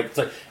until like it's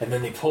like, and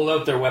then they pulled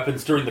out their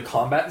weapons during the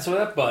combat and so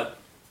that. But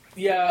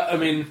yeah, I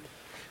mean.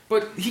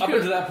 But he Up could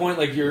until that point,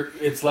 like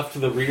it's left to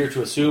the reader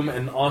to assume.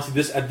 And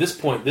honestly, at this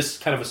point, this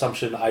kind of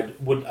assumption, I'd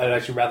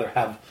actually rather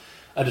have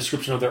a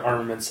description of their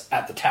armaments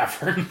at the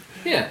tavern.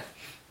 Yeah,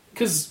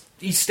 because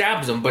he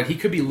stabs him, but he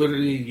could be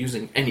literally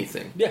using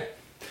anything. Yeah,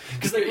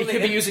 because like, He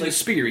could be using a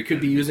spear. He could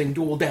be using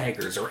dual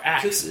daggers or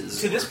axes.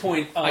 to this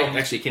point.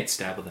 Actually, you can't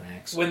stab with an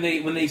axe. When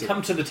they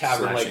come to the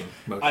tavern, like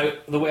slashing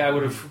the way I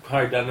would have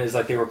probably done is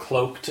like they were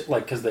cloaked,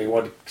 like because they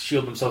wanted to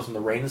shield themselves from the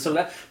rain and stuff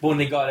like that. But when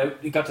they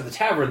got to the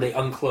tavern, they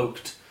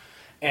uncloaked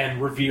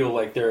and reveal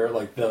like their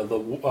like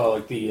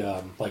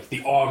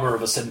the armor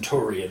of a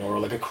centurion or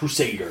like a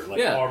crusader, like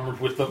armored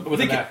with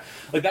an axe,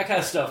 like that kind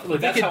of stuff.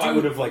 Like that's how I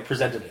would have like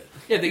presented it.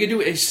 Yeah, they could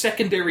do a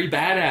secondary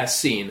badass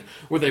scene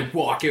where they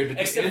walk out.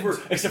 Except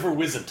for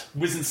Wizened.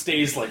 Wizened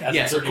stays like as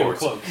yes, they're of course.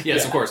 cloaked.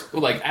 Yes, of course.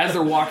 Like as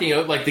they're walking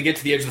out, like they get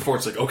to the edge of the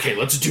forest, like okay,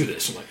 let's do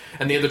this.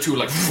 And the other two are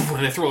like,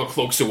 and they throw the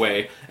cloaks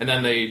away, and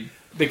then they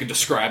could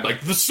describe like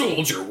the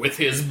soldier with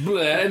his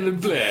blah and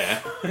blah.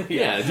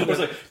 Yeah, it was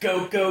like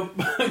go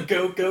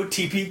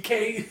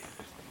TPK.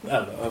 I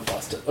don't know. I've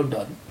lost it. I'm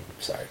done.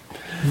 Sorry.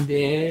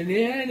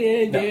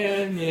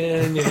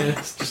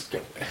 Just go.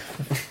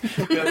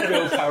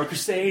 Go Power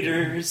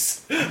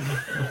Crusaders.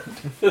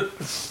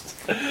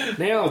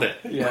 Nailed it.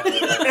 Yeah.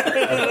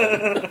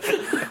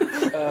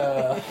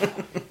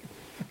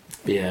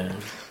 Yeah.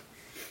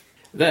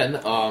 Then,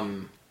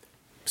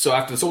 So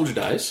after the soldier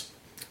dies,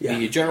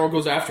 the general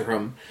goes after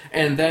him,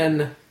 and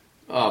then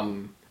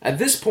at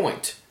this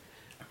point,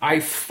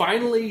 I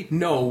finally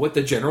know what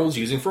the general is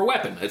using for a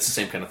weapon. It's the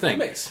same kind of thing.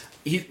 Mace.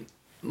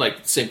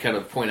 Same kind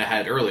of point I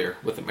had earlier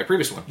with my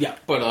previous one. Yeah.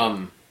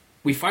 But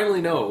we finally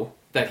know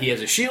that he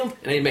has a shield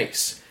and a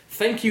mace.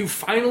 Thank you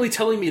finally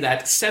telling me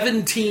that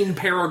 17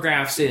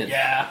 paragraphs in.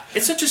 Yeah.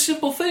 It's such a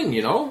simple thing,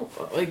 you know?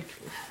 Like,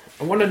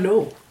 I want to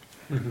know.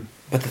 Mm-hmm.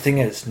 But the thing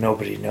is,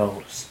 nobody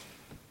knows.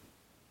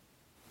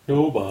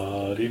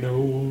 Nobody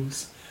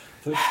knows.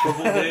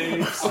 Okay,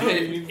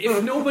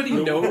 if nobody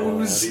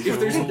knows, if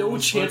there's no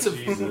chance of...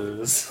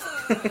 Jesus.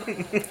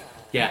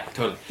 Yeah,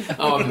 totally.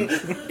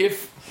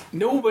 If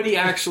nobody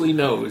actually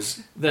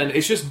knows, then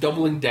it's just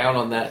doubling down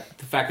on the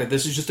fact that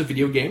this is just a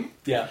video game.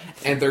 Yeah.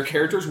 And their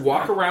characters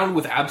walk around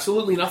with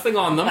absolutely nothing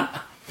on them.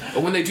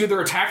 But when they do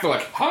their attack, they're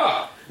like,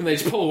 ha! And they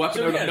just pull a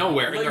weapon out of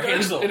nowhere. Like and, their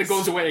hands, and it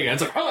goes away again.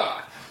 It's like,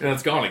 ha! And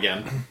it's gone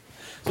again.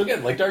 So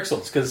again, like Dark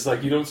Souls, because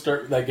like you don't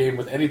start that game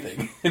with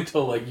anything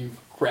until like you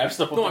grab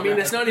stuff. No, I mean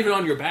it's not even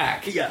on your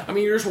back. Yeah, I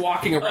mean you're just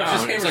walking around.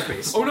 Just it's like,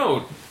 space. oh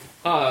no,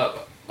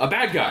 a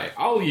bad guy.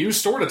 I'll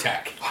use sword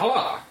attack.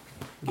 Ha!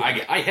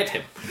 Yeah. I hit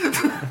him.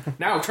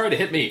 Now try to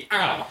hit me.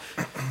 Ow!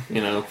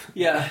 You know.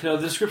 Yeah. No,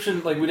 the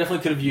description. Like we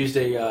definitely could have used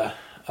a.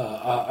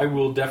 I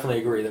will definitely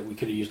agree that we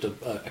could have used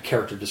a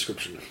character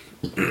description.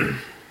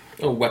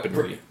 Oh,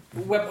 weaponry.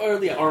 Or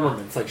the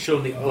armaments, like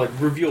show the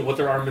reveal what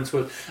their armaments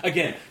was.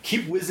 Again,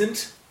 keep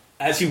Wizzent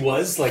as he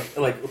was, like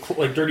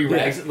dirty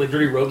rags, like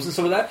dirty robes and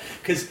some of that,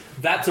 because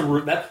that's a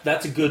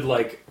good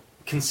like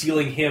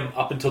concealing him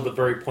up until the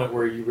very point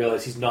where you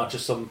realize he's not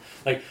just some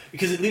like,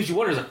 because it leaves you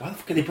wondering like, why the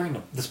fuck are they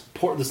bringing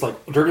this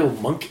like dirty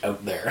old monk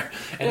out there?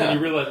 And then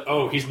you realize,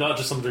 oh, he's not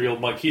just some dirty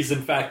old monk. He's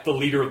in fact the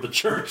leader of the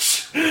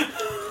church.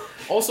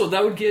 Also,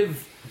 that would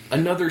give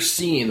another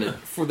scene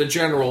for the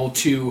general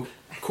to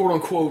quote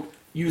unquote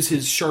use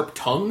his sharp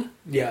tongue.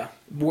 Yeah.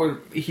 Where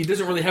he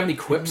doesn't really have any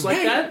quips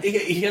like that.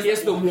 He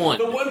has the one.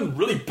 The one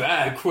really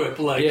bad quip,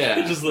 like,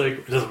 it's just like,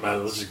 it doesn't matter,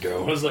 let's just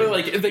go. I was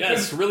like,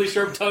 yes, really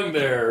sharp tongue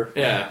there.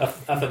 Yeah.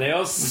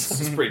 Athenaeus.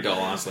 It's pretty dull,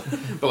 honestly.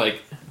 But,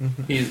 like,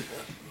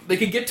 they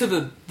could get to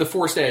the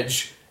forest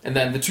edge, and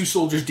then the two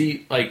soldiers,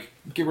 get rid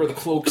of the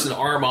cloaks and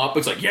arm up.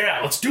 It's like,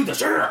 yeah, let's do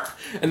this.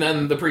 And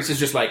then the priest is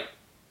just like...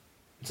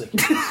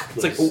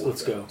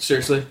 Let's go.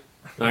 Seriously?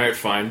 Alright,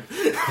 fine.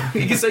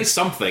 He can say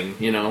something,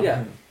 you know?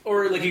 Yeah.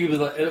 Or like he was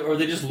like, or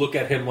they just look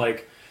at him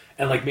like,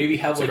 and like maybe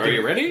have like, are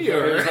you ready?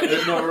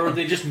 Or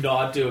they just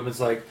nod to him. It's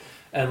like,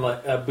 and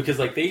like because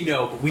like they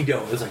know but we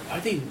don't. It's like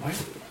why?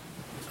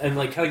 And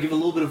like kind of give a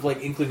little bit of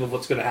like inkling of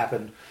what's going to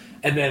happen,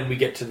 and then we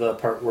get to the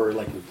part where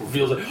like it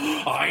reveals like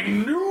I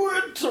knew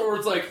it, or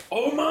it's like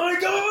oh my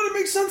god, it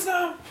makes sense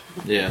now.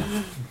 Yeah.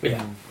 But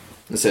yeah.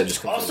 Instead,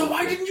 just also,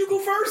 why didn't you go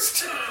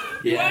first?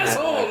 You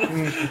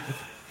asshole.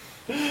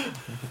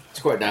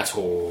 It's quite an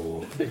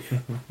asshole.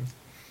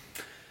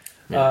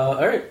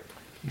 All right.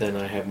 Then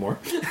I have more.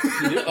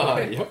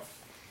 Okay. Yep.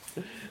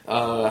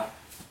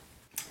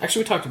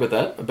 Actually, we talked about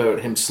that, about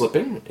him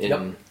slipping.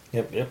 Yep.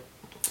 Hit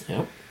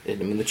him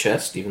in the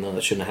chest, even though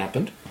that shouldn't have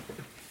happened.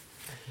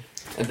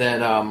 And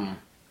then,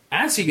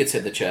 as he gets hit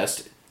in the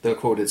chest, the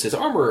quote is, his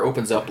armor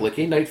opens up like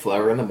a night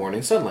flower in the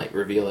morning sunlight,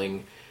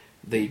 revealing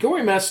the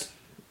gory mess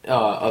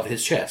of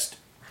his chest.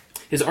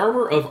 His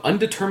armor of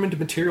undetermined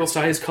material,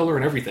 size, color,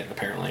 and everything,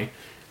 apparently.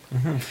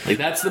 Mm-hmm. Like,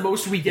 that's the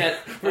most we get.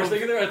 For a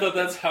second there, I thought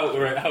that's how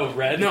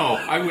red. No,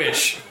 I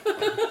wish.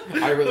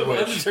 I really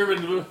wish.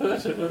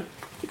 Undetermined.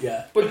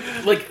 Yeah. But,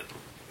 like,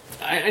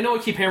 I know I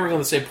keep hammering on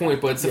the same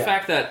point, but it's the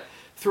fact that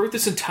throughout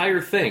this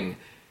entire thing,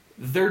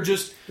 they're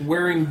just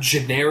wearing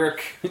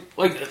generic...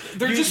 Like,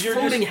 they're just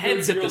floating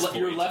heads at this point.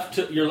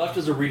 You're left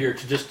as a reader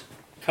to just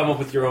come up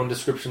with your own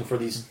description for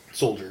these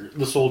soldiers.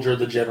 The soldier,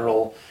 the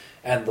general...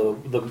 And the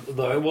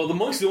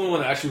monk's the only one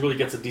that actually really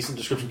gets a decent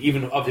description,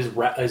 even of his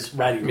ratty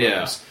robes.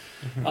 Yeah.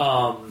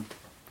 Mm-hmm.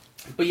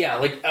 But yeah,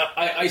 like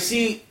I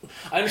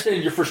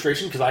understand your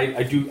frustration because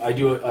I do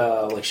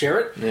share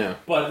it. Yeah.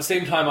 But at the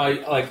same time,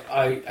 I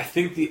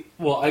think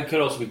I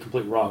could also be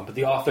completely wrong, but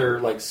the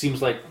author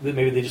seems like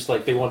maybe they just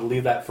they wanted to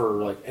leave that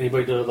for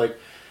anybody to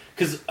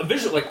because a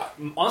visual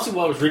honestly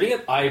while I was reading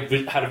it, I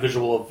had a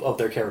visual of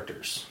their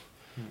characters.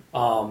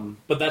 But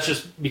that's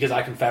just because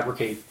I can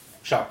fabricate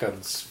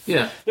shotguns.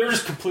 Yeah. They were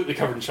just completely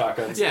covered in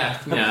shotguns. Yeah.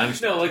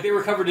 No, they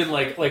were covered in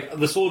like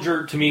the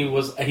soldier to me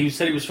was he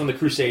said he was from the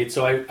Crusade,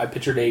 so I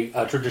pictured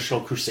a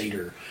traditional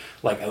Crusader,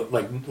 like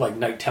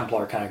Knight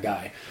Templar kind of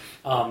guy.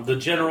 The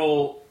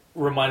general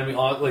reminded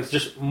me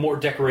just more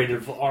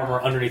decorative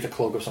armor underneath a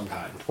cloak of some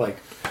kind.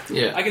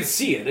 I can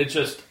see it. It's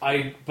just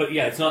but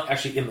yeah, it's not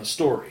actually in the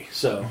story.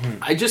 So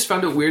I just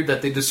found it weird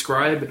that they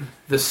describe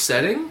the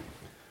setting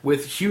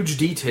with huge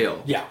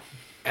detail. Yeah.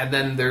 And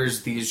then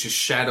there's these just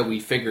shadowy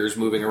figures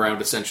moving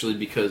around essentially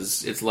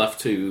because it's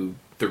left to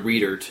the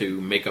reader to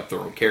make up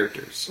their own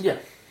characters. Yeah.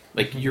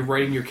 You're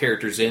writing your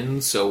characters in,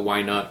 so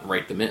why not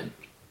write them in?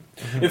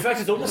 In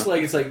fact, it's almost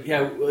that's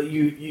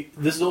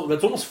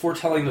almost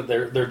foretelling that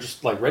they're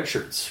just like red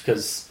shirts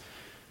because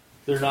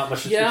there's not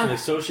much description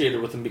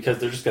associated with them because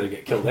they're just going to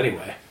get killed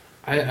anyway.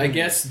 I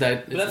guess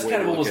that. But that's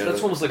kind of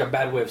almost like a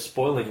bad way of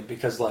spoiling it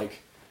because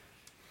like.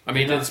 I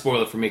mean, it didn't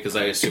spoil it for me because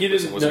I assumed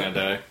Wizard was going to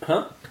die.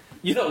 Huh?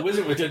 You thought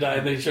Wizard was going to die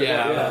and then he showed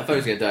up. Yeah, I thought he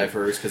was going to die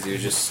first because he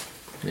was just.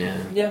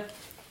 Yeah. Yeah.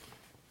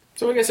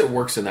 So I guess it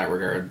works in that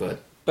regard, but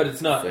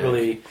it's not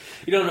really.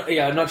 You don't.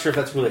 Yeah, I'm not sure if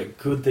that's really a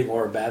good thing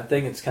or a bad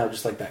thing. It's kind of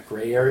just like that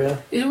gray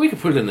area. Yeah, we could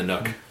put it in the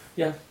nook.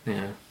 Yeah.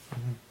 Yeah.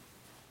 Mm-hmm.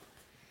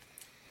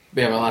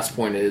 But yeah, my last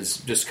point is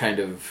just kind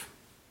of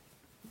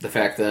the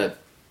fact that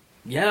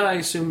I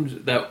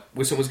assumed that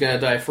Wisdom was going to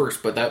die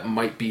first, but that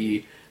might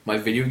be my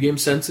video game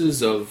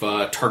senses of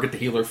target the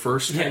healer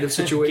first kind of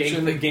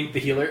situation. Gank the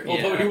healer. Yeah.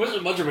 Although he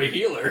wasn't much of a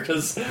healer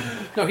because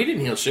no, he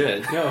didn't heal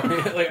shit. No,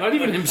 like not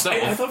even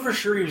himself. I thought for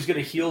sure he was going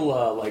to heal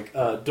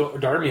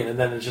Darmian, and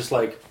then it's just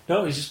like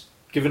no, he's just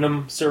giving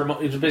him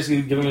ceremony. He's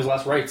basically giving him his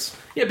last rites.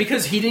 Yeah,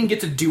 because he didn't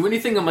get to do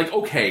anything. I'm like,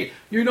 okay,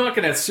 you're not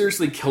going to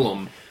seriously kill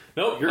him.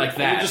 No, you're just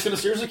going to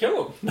seriously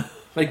kill him.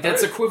 Like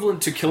that's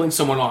equivalent to killing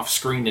someone off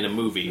screen in a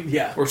movie.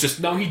 Yeah, or it's just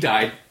no, he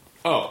died.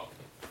 Oh,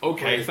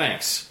 okay, right.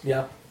 Thanks.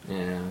 Yeah.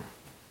 Yeah.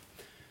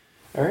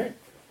 All right.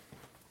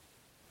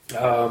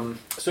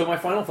 So my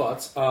final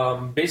thoughts.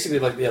 Basically,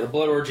 like the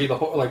blood orgy, the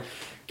whole like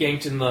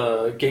ganked in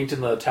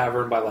the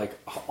tavern by like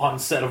on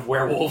set of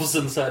werewolves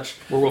and such.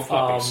 Werewolf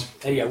puppies.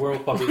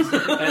 Werewolf puppies.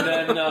 And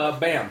then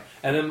bam.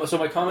 And then so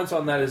my comments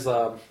on that is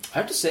I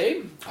have to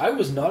say I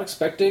was not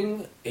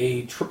expecting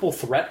a triple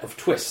threat of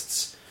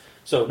twists.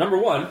 So number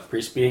one,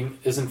 Priest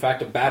is in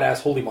fact a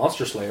badass holy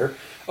monster slayer.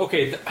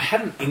 Okay, I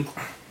had an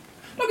inkling.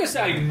 Like I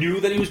said, I knew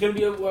that he was going to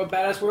be a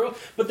badass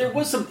werewolf, but there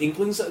was some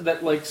inklings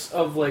that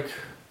of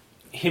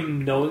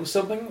him knowing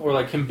something or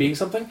like him being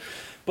something,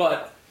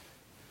 but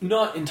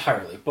not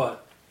entirely.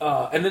 But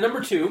and then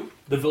number two,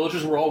 the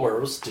villagers were all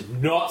werewolves.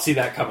 Did not see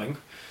that coming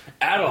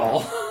at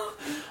all.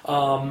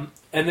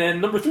 And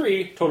then number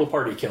three, total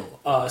party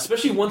kill.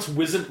 Especially once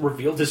Wizzent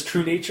revealed his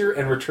true nature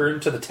and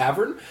returned to the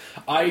tavern,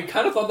 I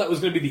kind of thought that was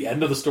going to be the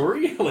end of the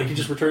story. Like he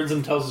just returns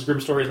and tells his grim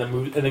story and then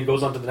moves and then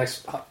goes on to the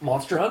next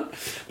monster hunt.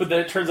 But then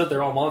it turns out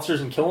they're all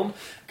monsters and kill him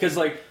because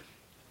like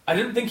I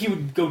didn't think he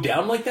would go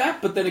down like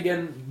that. But then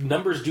again,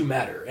 numbers do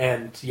matter,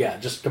 and yeah,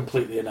 just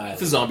completely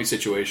annihilated. It's a zombie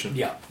situation.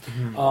 Yeah,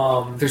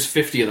 there's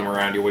 50 of them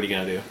around you. What are you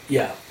gonna do?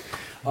 Yeah.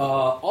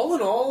 All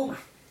in all,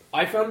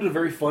 I found it a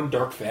very fun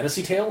dark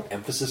fantasy tale.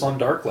 Emphasis on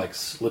dark, like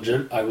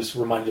legit. I was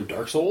reminded of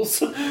Dark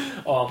Souls,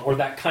 or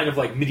that kind of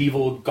like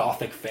medieval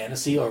gothic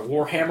fantasy, or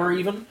Warhammer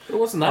even. It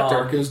wasn't that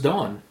dark. It was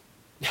Dawn.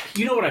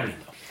 You know what I mean,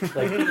 though.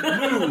 Like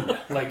mood,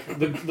 like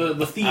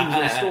the themes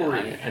of the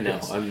story. I know.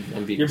 Yes.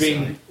 I'm being. You're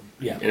being silly.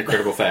 Yeah, in a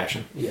critical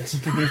fashion. Yes,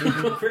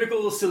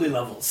 critical silly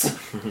levels.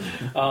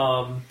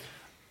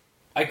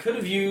 I could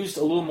have used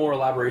a little more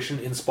elaboration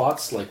in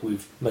spots, like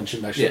we've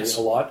mentioned actually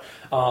a lot.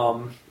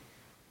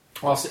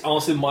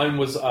 Honestly, mine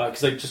was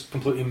because I just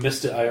completely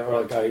missed it.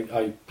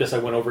 I guess I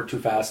went over it too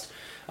fast.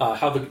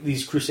 How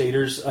these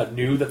Crusaders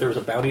knew that there was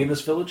a bounty in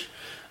this village,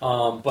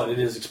 but it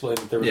is explained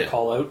that there was a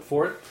call out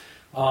for it.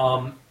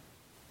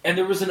 And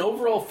there was an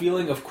overall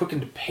feeling of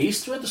quickened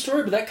pace throughout the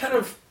story, but that kind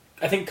of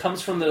I think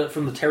comes from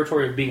the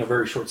territory of being a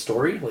very short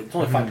story. Like it's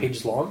only 5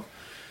 pages long.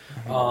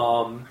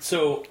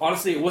 So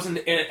honestly, it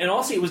wasn't, and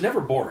honestly, it was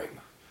never boring.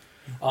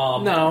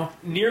 No.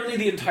 Nearly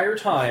the entire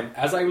time,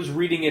 as I was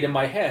reading it in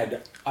my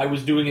head, I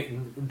was doing it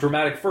in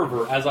dramatic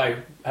fervor, as I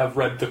have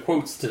read the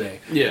quotes today.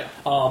 Yeah.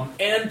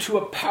 And to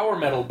a power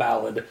metal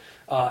ballad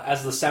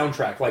as the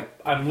soundtrack. Like,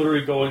 I'm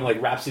literally going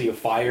like Rhapsody of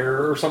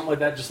Fire or something like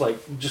that. Just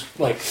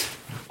like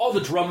all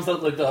the drums,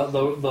 like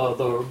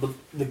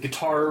the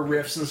guitar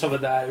riffs and stuff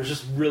like that. It was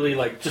just really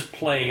like just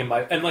playing in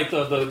my, and like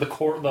the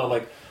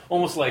like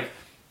almost like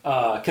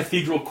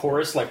cathedral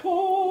chorus, like.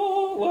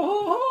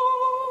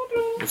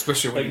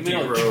 Especially when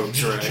you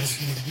robes, right?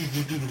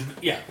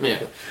 Yeah.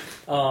 Yeah.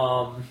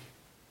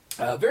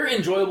 Very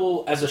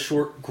enjoyable as a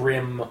short,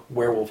 grim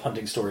werewolf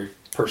hunting story,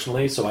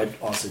 personally, so I'd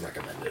honestly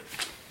recommend it.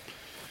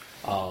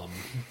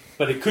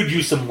 But it could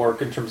use some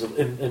work in terms of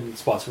in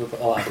spots with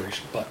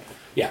elaboration. But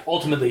yeah,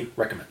 ultimately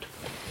recommend.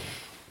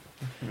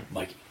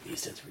 Mikey,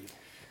 these tens for you.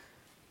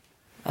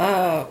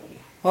 Well,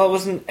 it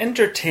was an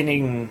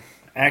entertaining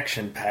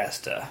action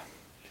pasta.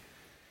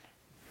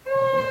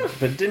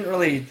 But didn't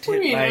really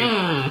tip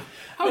my...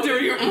 How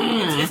dare you?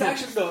 It's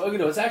action. No,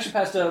 it's action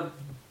pasta.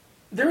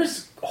 There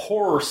is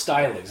horror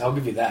stylings. I'll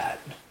give you that.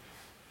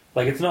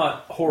 Like it's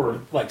not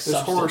horror like.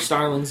 There's horror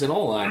stylings in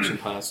all action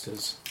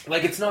pastas.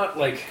 Like it's not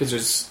like because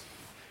there's.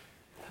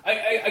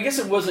 I guess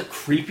it wasn't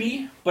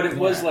creepy, but it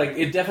was like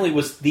it definitely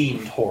was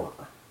themed horror,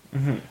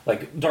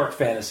 like dark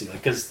fantasy,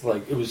 like because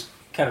like it was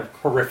kind of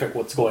horrific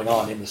what's going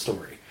on in the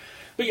story.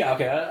 But yeah,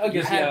 okay, I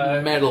guess you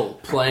had metal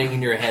playing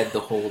in your head the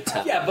whole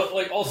time. Yeah, but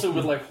like also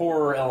with like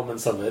horror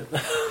elements of it.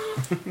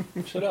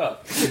 Shut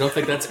up. You don't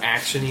think that's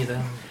action-y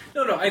then?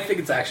 No, I think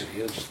it's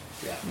action-y. It's just,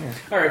 yeah.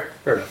 All right,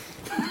 fair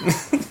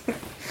enough.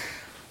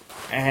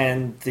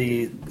 And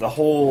the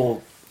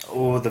whole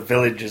the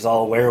village is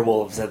all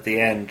werewolves at the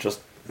end just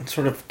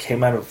sort of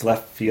came out of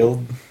left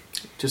field,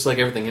 just like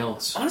everything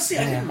else. Honestly,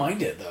 I didn't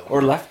mind it though.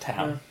 Or Left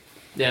Town.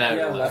 Yeah,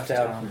 Left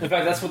Town. In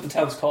fact, that's what the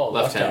town's called.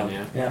 Left Town.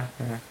 Yeah.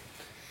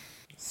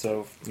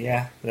 So,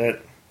 yeah,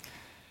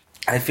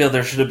 I feel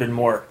there should have been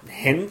more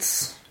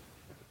hints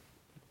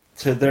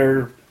to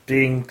there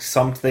being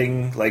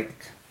something, like...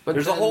 But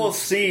there's a whole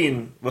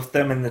scene with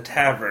them in the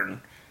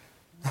tavern.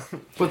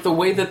 But the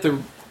way that the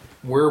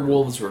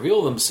werewolves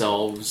reveal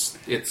themselves,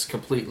 it's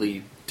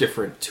completely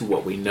different to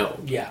what we know.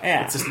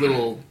 Yeah. It's this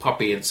little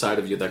puppy inside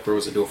of you that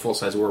grows into a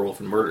full-size werewolf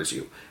and murders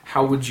you.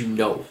 How would you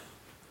know?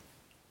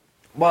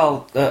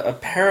 Well,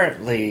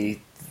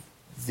 apparently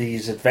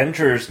these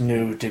adventurers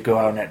knew to go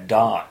out at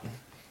dawn.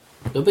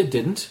 No, they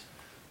didn't.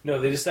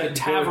 No, they decided The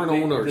tavern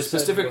owner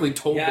specifically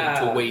told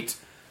them to wait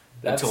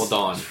until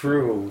dawn.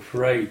 True,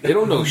 right. They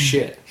don't know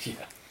shit. Yeah.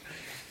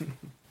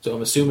 So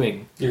I'm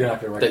assuming You're not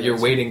gonna that you're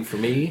waiting for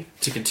me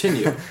to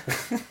continue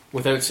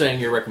without saying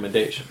your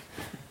recommendation.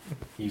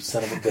 You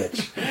son of a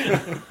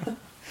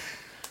bitch.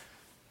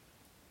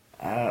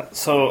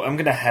 So I'm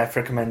going to half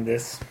recommend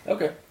this.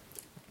 Okay.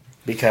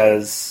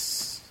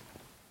 Because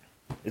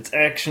it's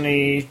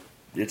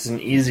an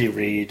easy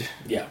read,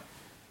 Yeah.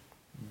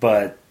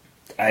 but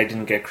I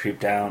didn't get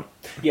creeped out.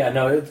 Yeah,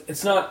 no,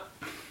 it's not...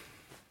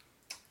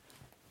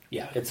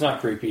 Yeah, it's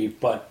not creepy,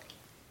 but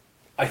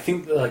I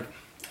think, like...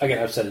 Again,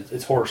 I've said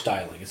it's horror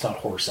styling. It's not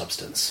horror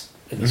substance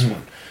in this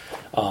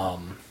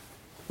one.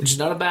 Which is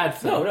not a bad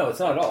thing. No, it's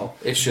not at all.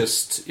 It's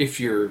just, if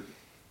you're...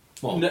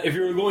 Well, No, if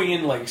you're going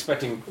in like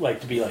expecting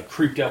like to be like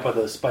creeped out by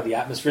the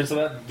atmosphere and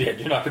stuff like that, yeah,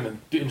 you're not going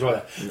to enjoy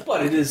that. No.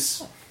 But it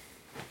is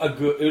a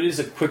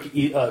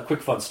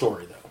quick fun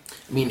story though.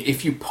 I mean,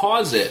 if you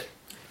pause it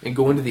and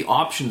go into the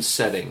options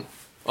setting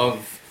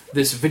of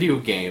this video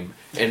game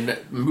and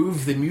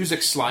move the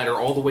music slider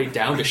all the way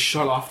down to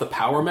shut off the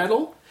power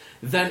metal,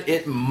 then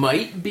it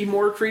might be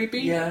more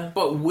creepy. Yeah.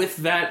 But with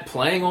that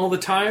playing all the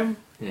time,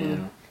 yeah.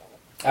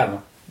 I don't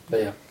know. But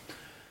yeah.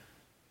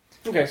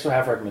 Okay, so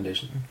half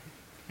recommendation.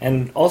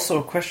 And also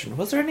a question,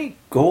 was there any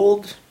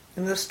gold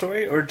in this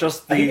story, or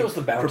just I think that was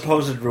the bounty.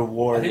 proposed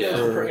reward?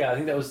 I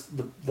think that was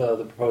the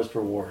proposed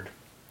reward.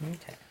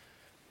 Okay.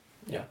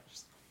 Yeah.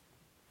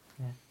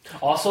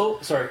 Also,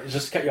 sorry,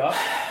 just to cut you off.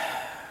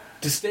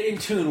 To stay in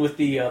tune with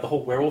the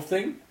whole werewolf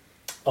thing,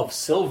 of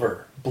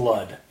silver,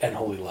 blood, and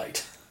holy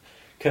light.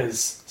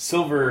 Because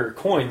silver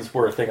coins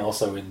were a thing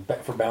also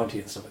for bounty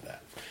and stuff like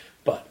that.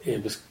 But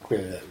it was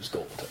clear that it was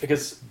gold.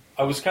 Because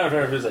I was kind of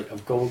trying to realize, like,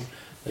 of gold,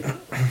 like,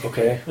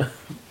 okay.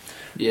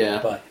 Yeah.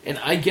 But, and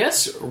I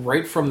guess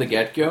right from the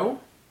get-go,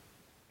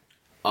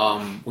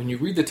 when you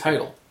read the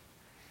title,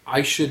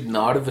 I should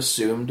not have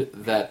assumed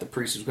that the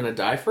priest was going to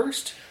die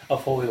first.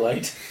 of holy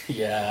light?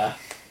 Yeah.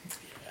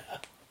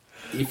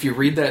 If you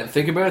read that and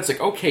think about it, it's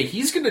like, okay,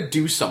 he's going to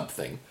do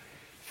something.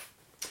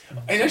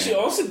 And actually,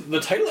 also, the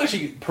title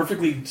actually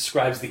perfectly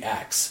describes the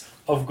acts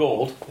of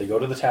gold. They go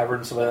to the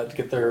tavern so that to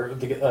get their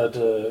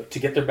to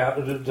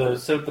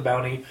set up the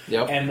bounty,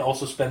 Yep. and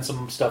also spend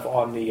some stuff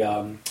on the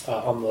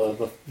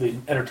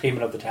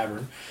entertainment of the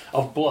tavern.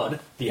 Of blood,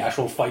 the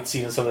actual fight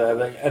scene and stuff like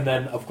that, and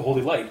then of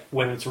holy light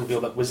when it's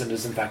revealed that Wizen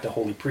is in fact a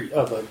holy priest,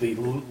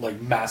 the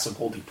massive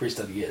holy priest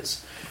that he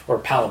is, or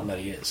paladin that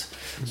he is.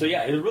 So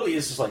yeah, it really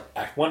is just like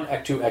Act 1,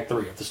 Act 2, Act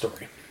 3 of the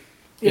story.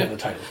 Yeah. In the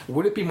title.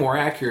 Would it be more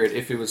accurate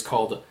if it was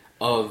called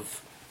of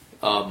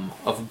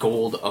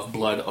gold, of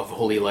blood, of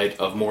holy light,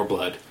 of more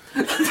blood,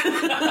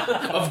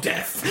 of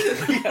death?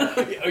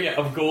 yeah,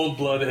 of gold,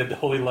 blood, and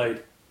holy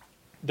light,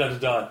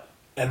 and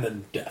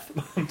then death.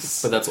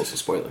 But that's also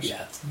spoilers.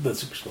 Yeah, that's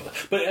super spoiler.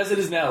 But as it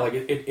is now, like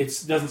it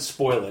doesn't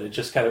spoil it. It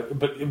just kind of.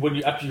 But when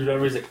you after you're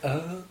done, it's like,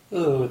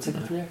 oh, it's like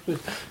a 3 act.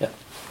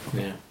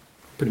 Yeah,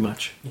 pretty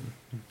much.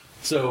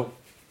 So,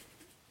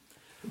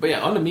 but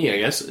yeah, on to me, I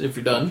guess. If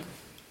you're done.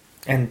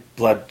 And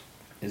blood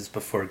is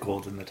before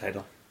gold in the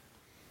title.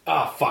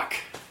 fuck.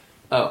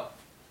 Oh.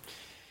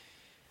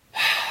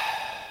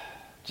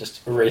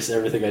 Just erase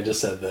everything I just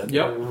said. Then.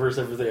 Yep. Reverse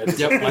everything I just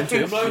Yep. said. Mine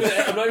too. I'm not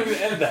even going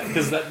to edit that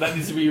because that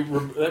needs to be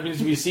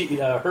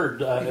heard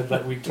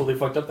that we totally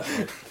fucked up that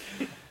way.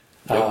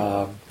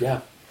 Yep. Yeah.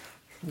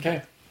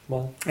 Okay.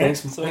 Well,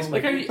 thanks. Thanks,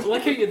 Like how you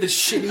had this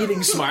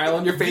shit-eating smile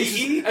on your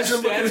face as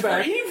you're looking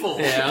back. Evil.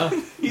 Yeah.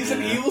 He's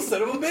an evil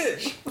son of a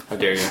bitch. How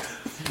dare you?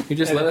 You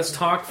just let us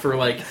talk for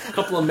like a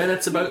couple of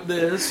minutes about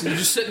this. You're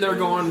just sitting there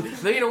going,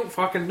 they don't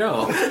fucking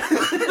know.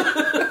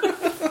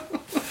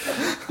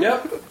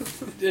 Yep.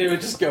 Anyway,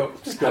 just go.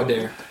 How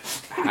dare.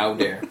 How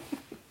dare.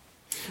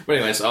 But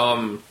anyways,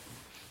 I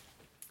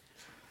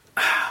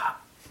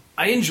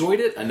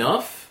enjoyed it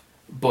enough,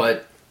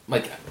 but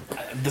like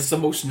this is the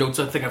most notes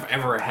I think I've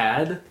ever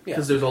had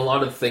because there's a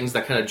lot of things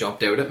that kind of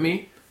jumped out at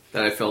me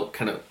that I felt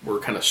were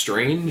kind of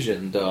strange,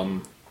 and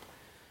the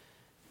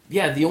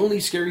only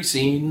scary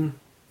scene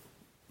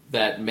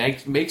that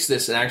makes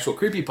this an actual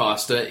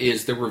creepypasta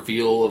is the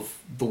reveal of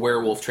the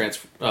werewolf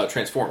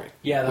transforming.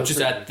 Yeah, which is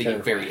at the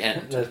very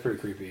end. That's pretty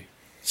creepy.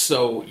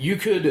 So you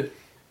could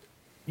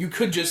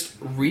just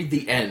read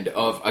the end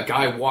of a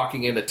guy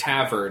walking in a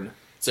tavern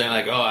saying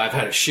like, "Oh, I've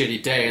had a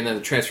shitty day," and then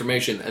the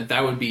transformation, and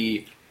that would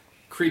be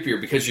creepier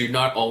because you're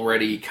not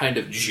already kind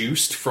of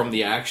juiced from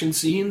the action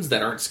scenes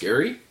that aren't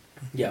scary.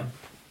 Yeah.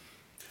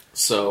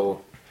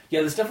 So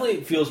Yeah, this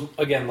definitely feels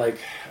again like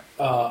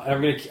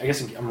and I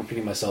guess I'm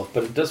repeating myself,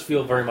 but it does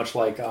feel very much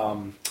like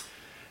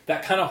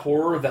that kind of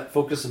horror that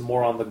focuses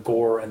more on the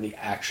gore and the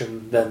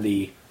action than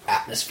the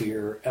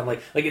atmosphere, and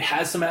like it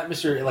has some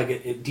atmosphere, like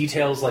it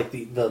details like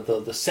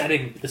the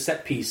setting, the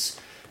set piece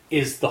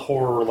is the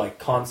horror,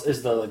 like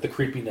is the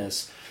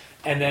creepiness,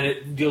 and then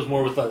it deals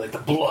more with like the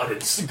blood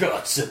and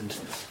guts and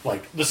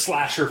like the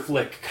slasher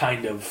flick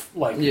kind of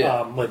like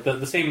like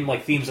the same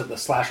like themes that the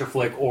slasher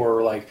flick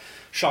or like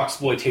shock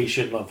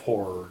exploitation of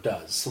horror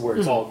does, where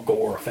it's all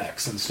gore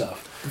effects and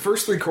stuff. The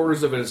first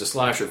 3/4 of it is a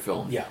slasher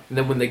film. Yeah. And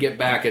then when they get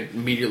back, it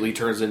immediately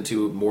turns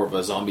into more of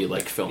a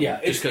zombie-like film.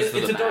 Yeah, it's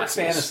a dark masses.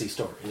 fantasy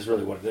story is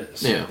really what it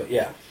is. Yeah. But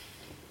yeah.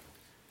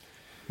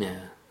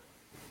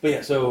 But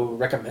yeah, so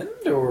recommend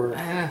or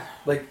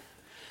like...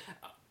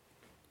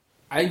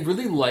 I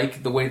really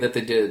like the way that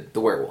they did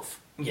the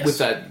werewolf. Yes. With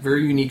that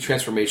very unique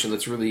transformation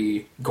that's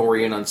really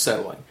gory and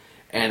unsettling.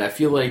 And I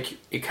feel like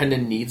it kind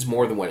of needs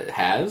more than what it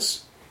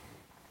has.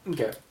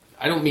 Okay.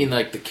 I don't mean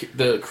like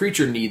the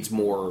creature needs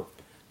more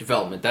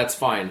development. That's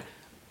fine.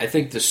 I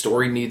think the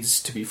story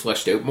needs to be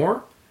fleshed out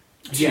more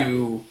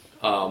to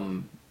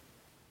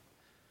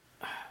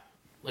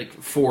like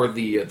for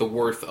the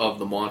worth of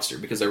the monster,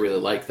 because I really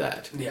like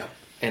that. Yeah.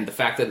 And the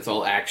fact that it's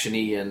all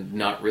actiony and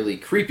not really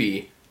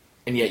creepy,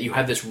 and yet you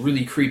have this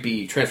really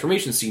creepy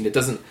transformation scene. It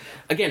doesn't.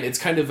 Again, it's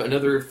kind of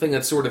another thing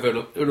that's sort of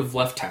out of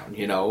Left Town,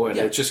 you know, and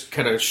it just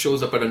kind of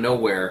shows up out of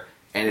nowhere,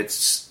 and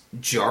it's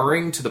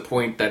jarring to the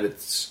point that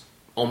it's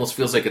almost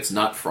feels like it's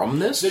not from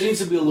this. There needs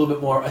to be a little bit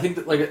more. I think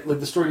that like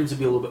the story needs to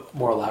be a little bit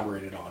more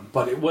elaborated on.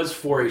 But it was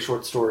for a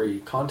short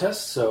story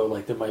contest, so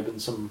like there might have been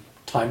some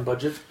time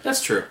budget.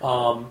 That's true.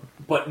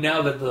 But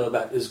now that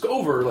that is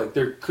over, like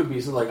there could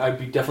be some, like I'd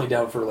be definitely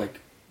down for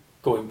like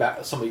going back,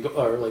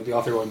 or like the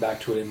author going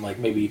back to it and like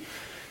maybe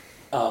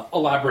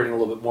elaborating a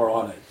little bit more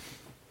on it.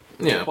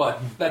 Yeah, but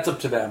that's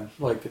up to them.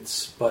 Like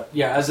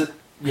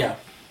yeah.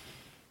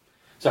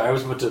 Sorry, I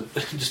was about to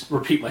just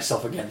repeat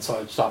myself again, so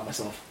I stopped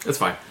myself. That's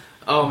fine.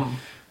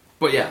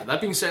 But yeah, that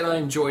being said, I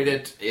enjoyed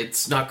it.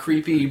 It's not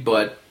creepy,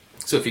 but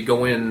so if you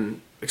go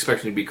in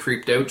expecting to be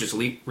creeped out, just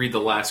read the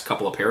last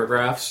couple of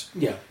paragraphs.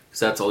 Yeah. Because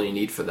that's all you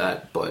need for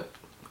that. But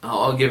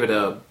I'll give it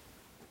a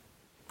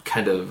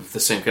kind of the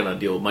same kind of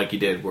deal Mikey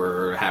did,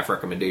 where a half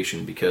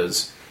recommendation,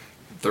 because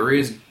there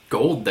is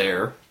gold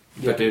there.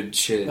 But dude,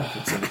 shit,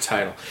 it's in the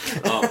title.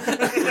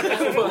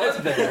 It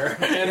was there,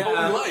 and holy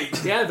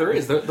light. Yeah, there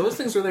is. Those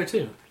things are there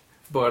too.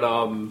 But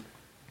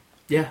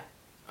yeah,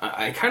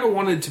 I kind of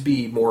wanted to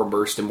be more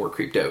immersed and more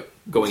creeped out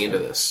going into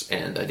this,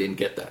 and I didn't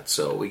get that.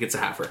 So it gets a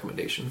half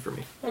recommendation for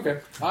me. Okay,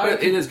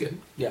 But it is good.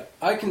 Yeah,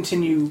 I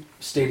continue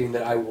stating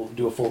that I will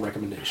do a full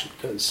recommendation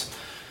because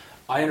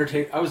I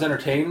was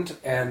entertained,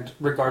 and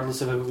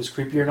regardless of if it was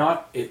creepy or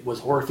not, it was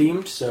horror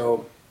themed.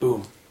 So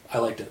boom, I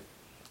liked it.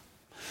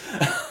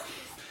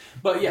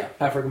 But yeah,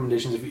 half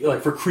recommendations if you,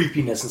 like for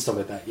creepiness and stuff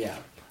like that. Yeah,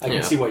 I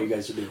can see what you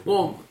guys are doing.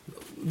 Well,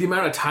 the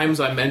amount of times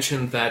I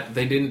mentioned that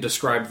they didn't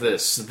describe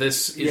this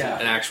isn't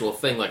an actual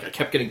thing. Like I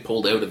kept getting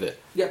pulled out of it.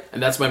 Yeah,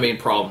 and that's my main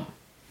problem.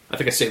 I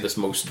think I say this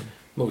most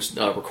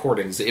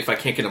recordings. If I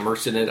can't get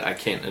immersed in it, I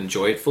can't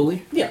enjoy it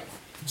fully. Yeah.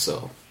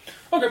 So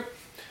okay.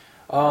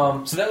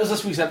 So that was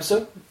this week's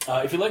episode.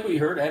 If you like what you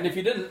heard, and if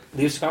you didn't,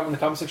 leave us a comment in the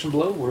comment section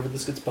below wherever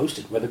this gets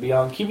posted, whether it be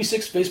on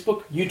QB6,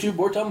 Facebook, YouTube,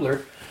 or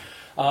Tumblr.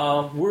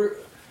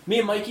 Me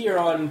and Mikey are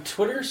on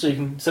Twitter, so you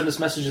can send us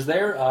messages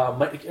there.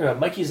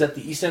 Mikey's at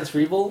the E Stands for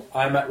Evil.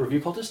 I'm at Review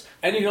Cultist.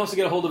 And you can also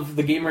get a hold of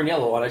The Gamer in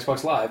Yellow on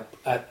Xbox Live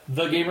at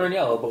The Gamer in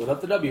Yellow, but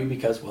without the W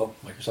because, well,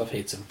 Microsoft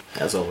hates him.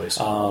 As always.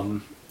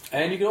 And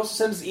you can also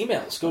send us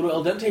emails. Go to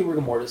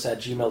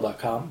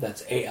aldenterigamortis@gmail.com.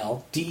 That's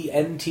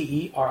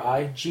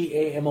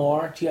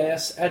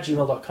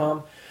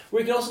ALDNTERIGAMORTIS@gmail.com,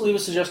 where you can also leave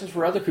us suggestions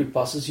for other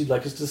creepypastas you'd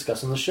like us to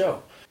discuss on the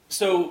show.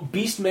 So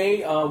Beast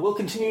May will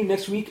continue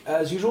next week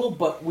as usual,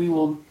 but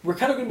we're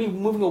kind of going to be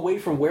moving away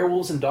from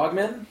werewolves and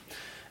dogmen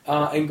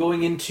and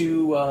going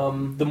into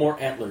the more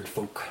antlered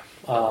folk.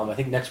 I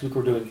think next week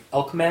we're doing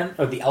Elkman,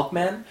 or the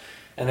Elkman,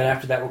 and then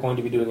after that we're going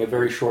to be doing a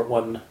very short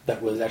one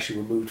that was actually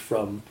removed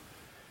from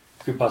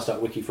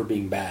creepypasta.wiki for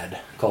being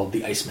bad, called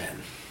the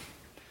Iceman.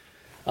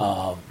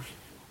 So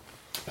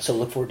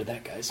look forward to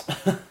that, guys.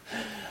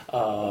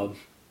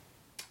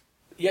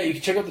 Yeah, you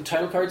can check out the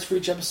title cards for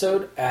each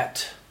episode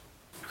at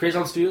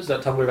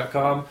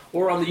crazonstudios.tumblr.com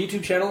or on the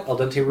YouTube channel, Al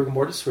Dente Rigor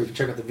Mortis, where you can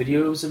check out the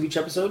videos of each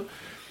episode.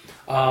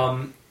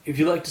 If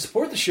you'd like to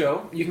support the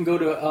show, you can go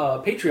to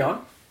Patreon,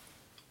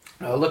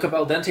 look up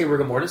Al Dente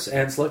Rigor Mortis,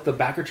 and select the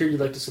backer tier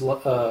you'd like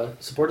to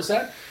support us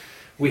at.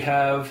 We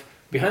have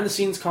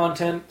behind-the-scenes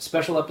content,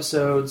 special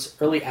episodes,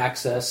 early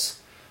access.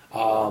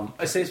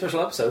 I say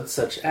special episodes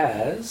such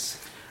as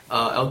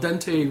Al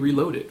Dente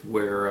Reloaded,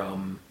 where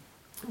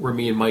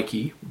me and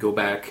Mikey go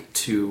back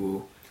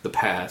to the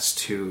past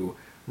to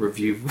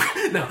review.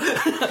 No,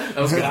 that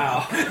was good.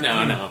 Wow.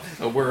 No.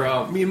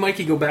 Where me and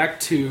Mikey go back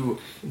to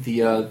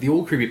the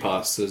old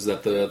creepypastas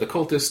that the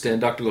Cultist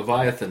and Dr.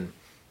 Leviathan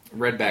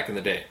read back in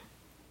the day,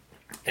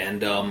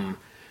 and go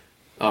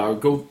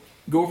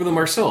over them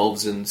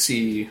ourselves and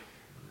see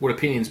what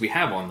opinions we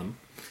have on them.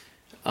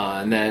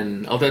 And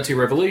then Al Dente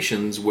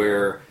Revelations,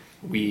 where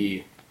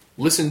we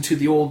listen to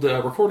the old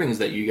recordings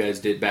that you guys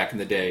did back in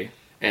the day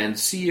and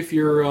see if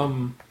your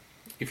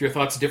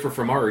thoughts differ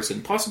from ours,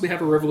 and possibly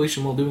have a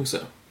revelation while doing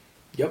so.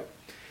 Yep.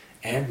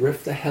 And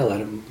riff the hell out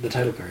of the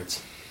title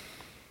cards.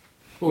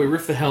 Well, we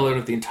riff the hell out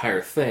of the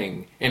entire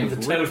thing, and The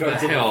title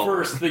cards are the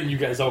first thing you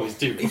guys always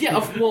do. Yeah,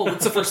 well,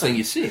 it's the first thing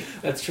you see.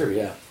 That's true,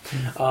 yeah.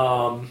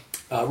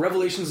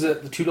 Revelations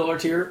at the $2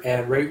 tier,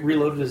 and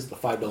Reloaded is the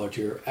 $5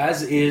 tier,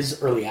 as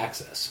is Early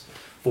Access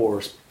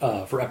for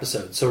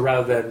episodes. So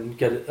rather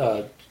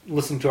than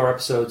listening to our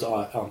episodes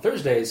on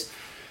Thursdays,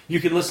 you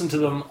can listen to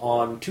them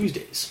on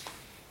Tuesdays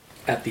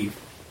at the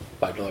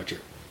 $5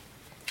 tier.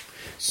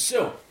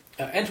 So,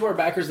 and to our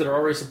backers that are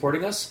already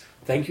supporting us,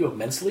 thank you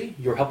immensely.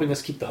 You're helping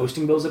us keep the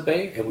hosting bills at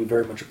bay, and we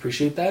very much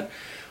appreciate that.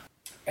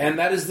 And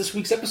that is this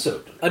week's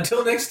episode.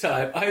 Until next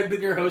time, I have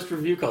been your host,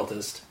 Review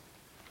Cultist.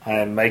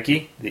 I'm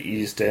Mikey. The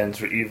E stands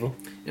for evil.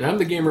 And I'm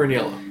the Gamer in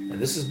Yellow. And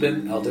this has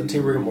been Al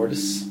Dente Rigor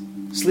Mortis.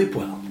 Sleep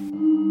well.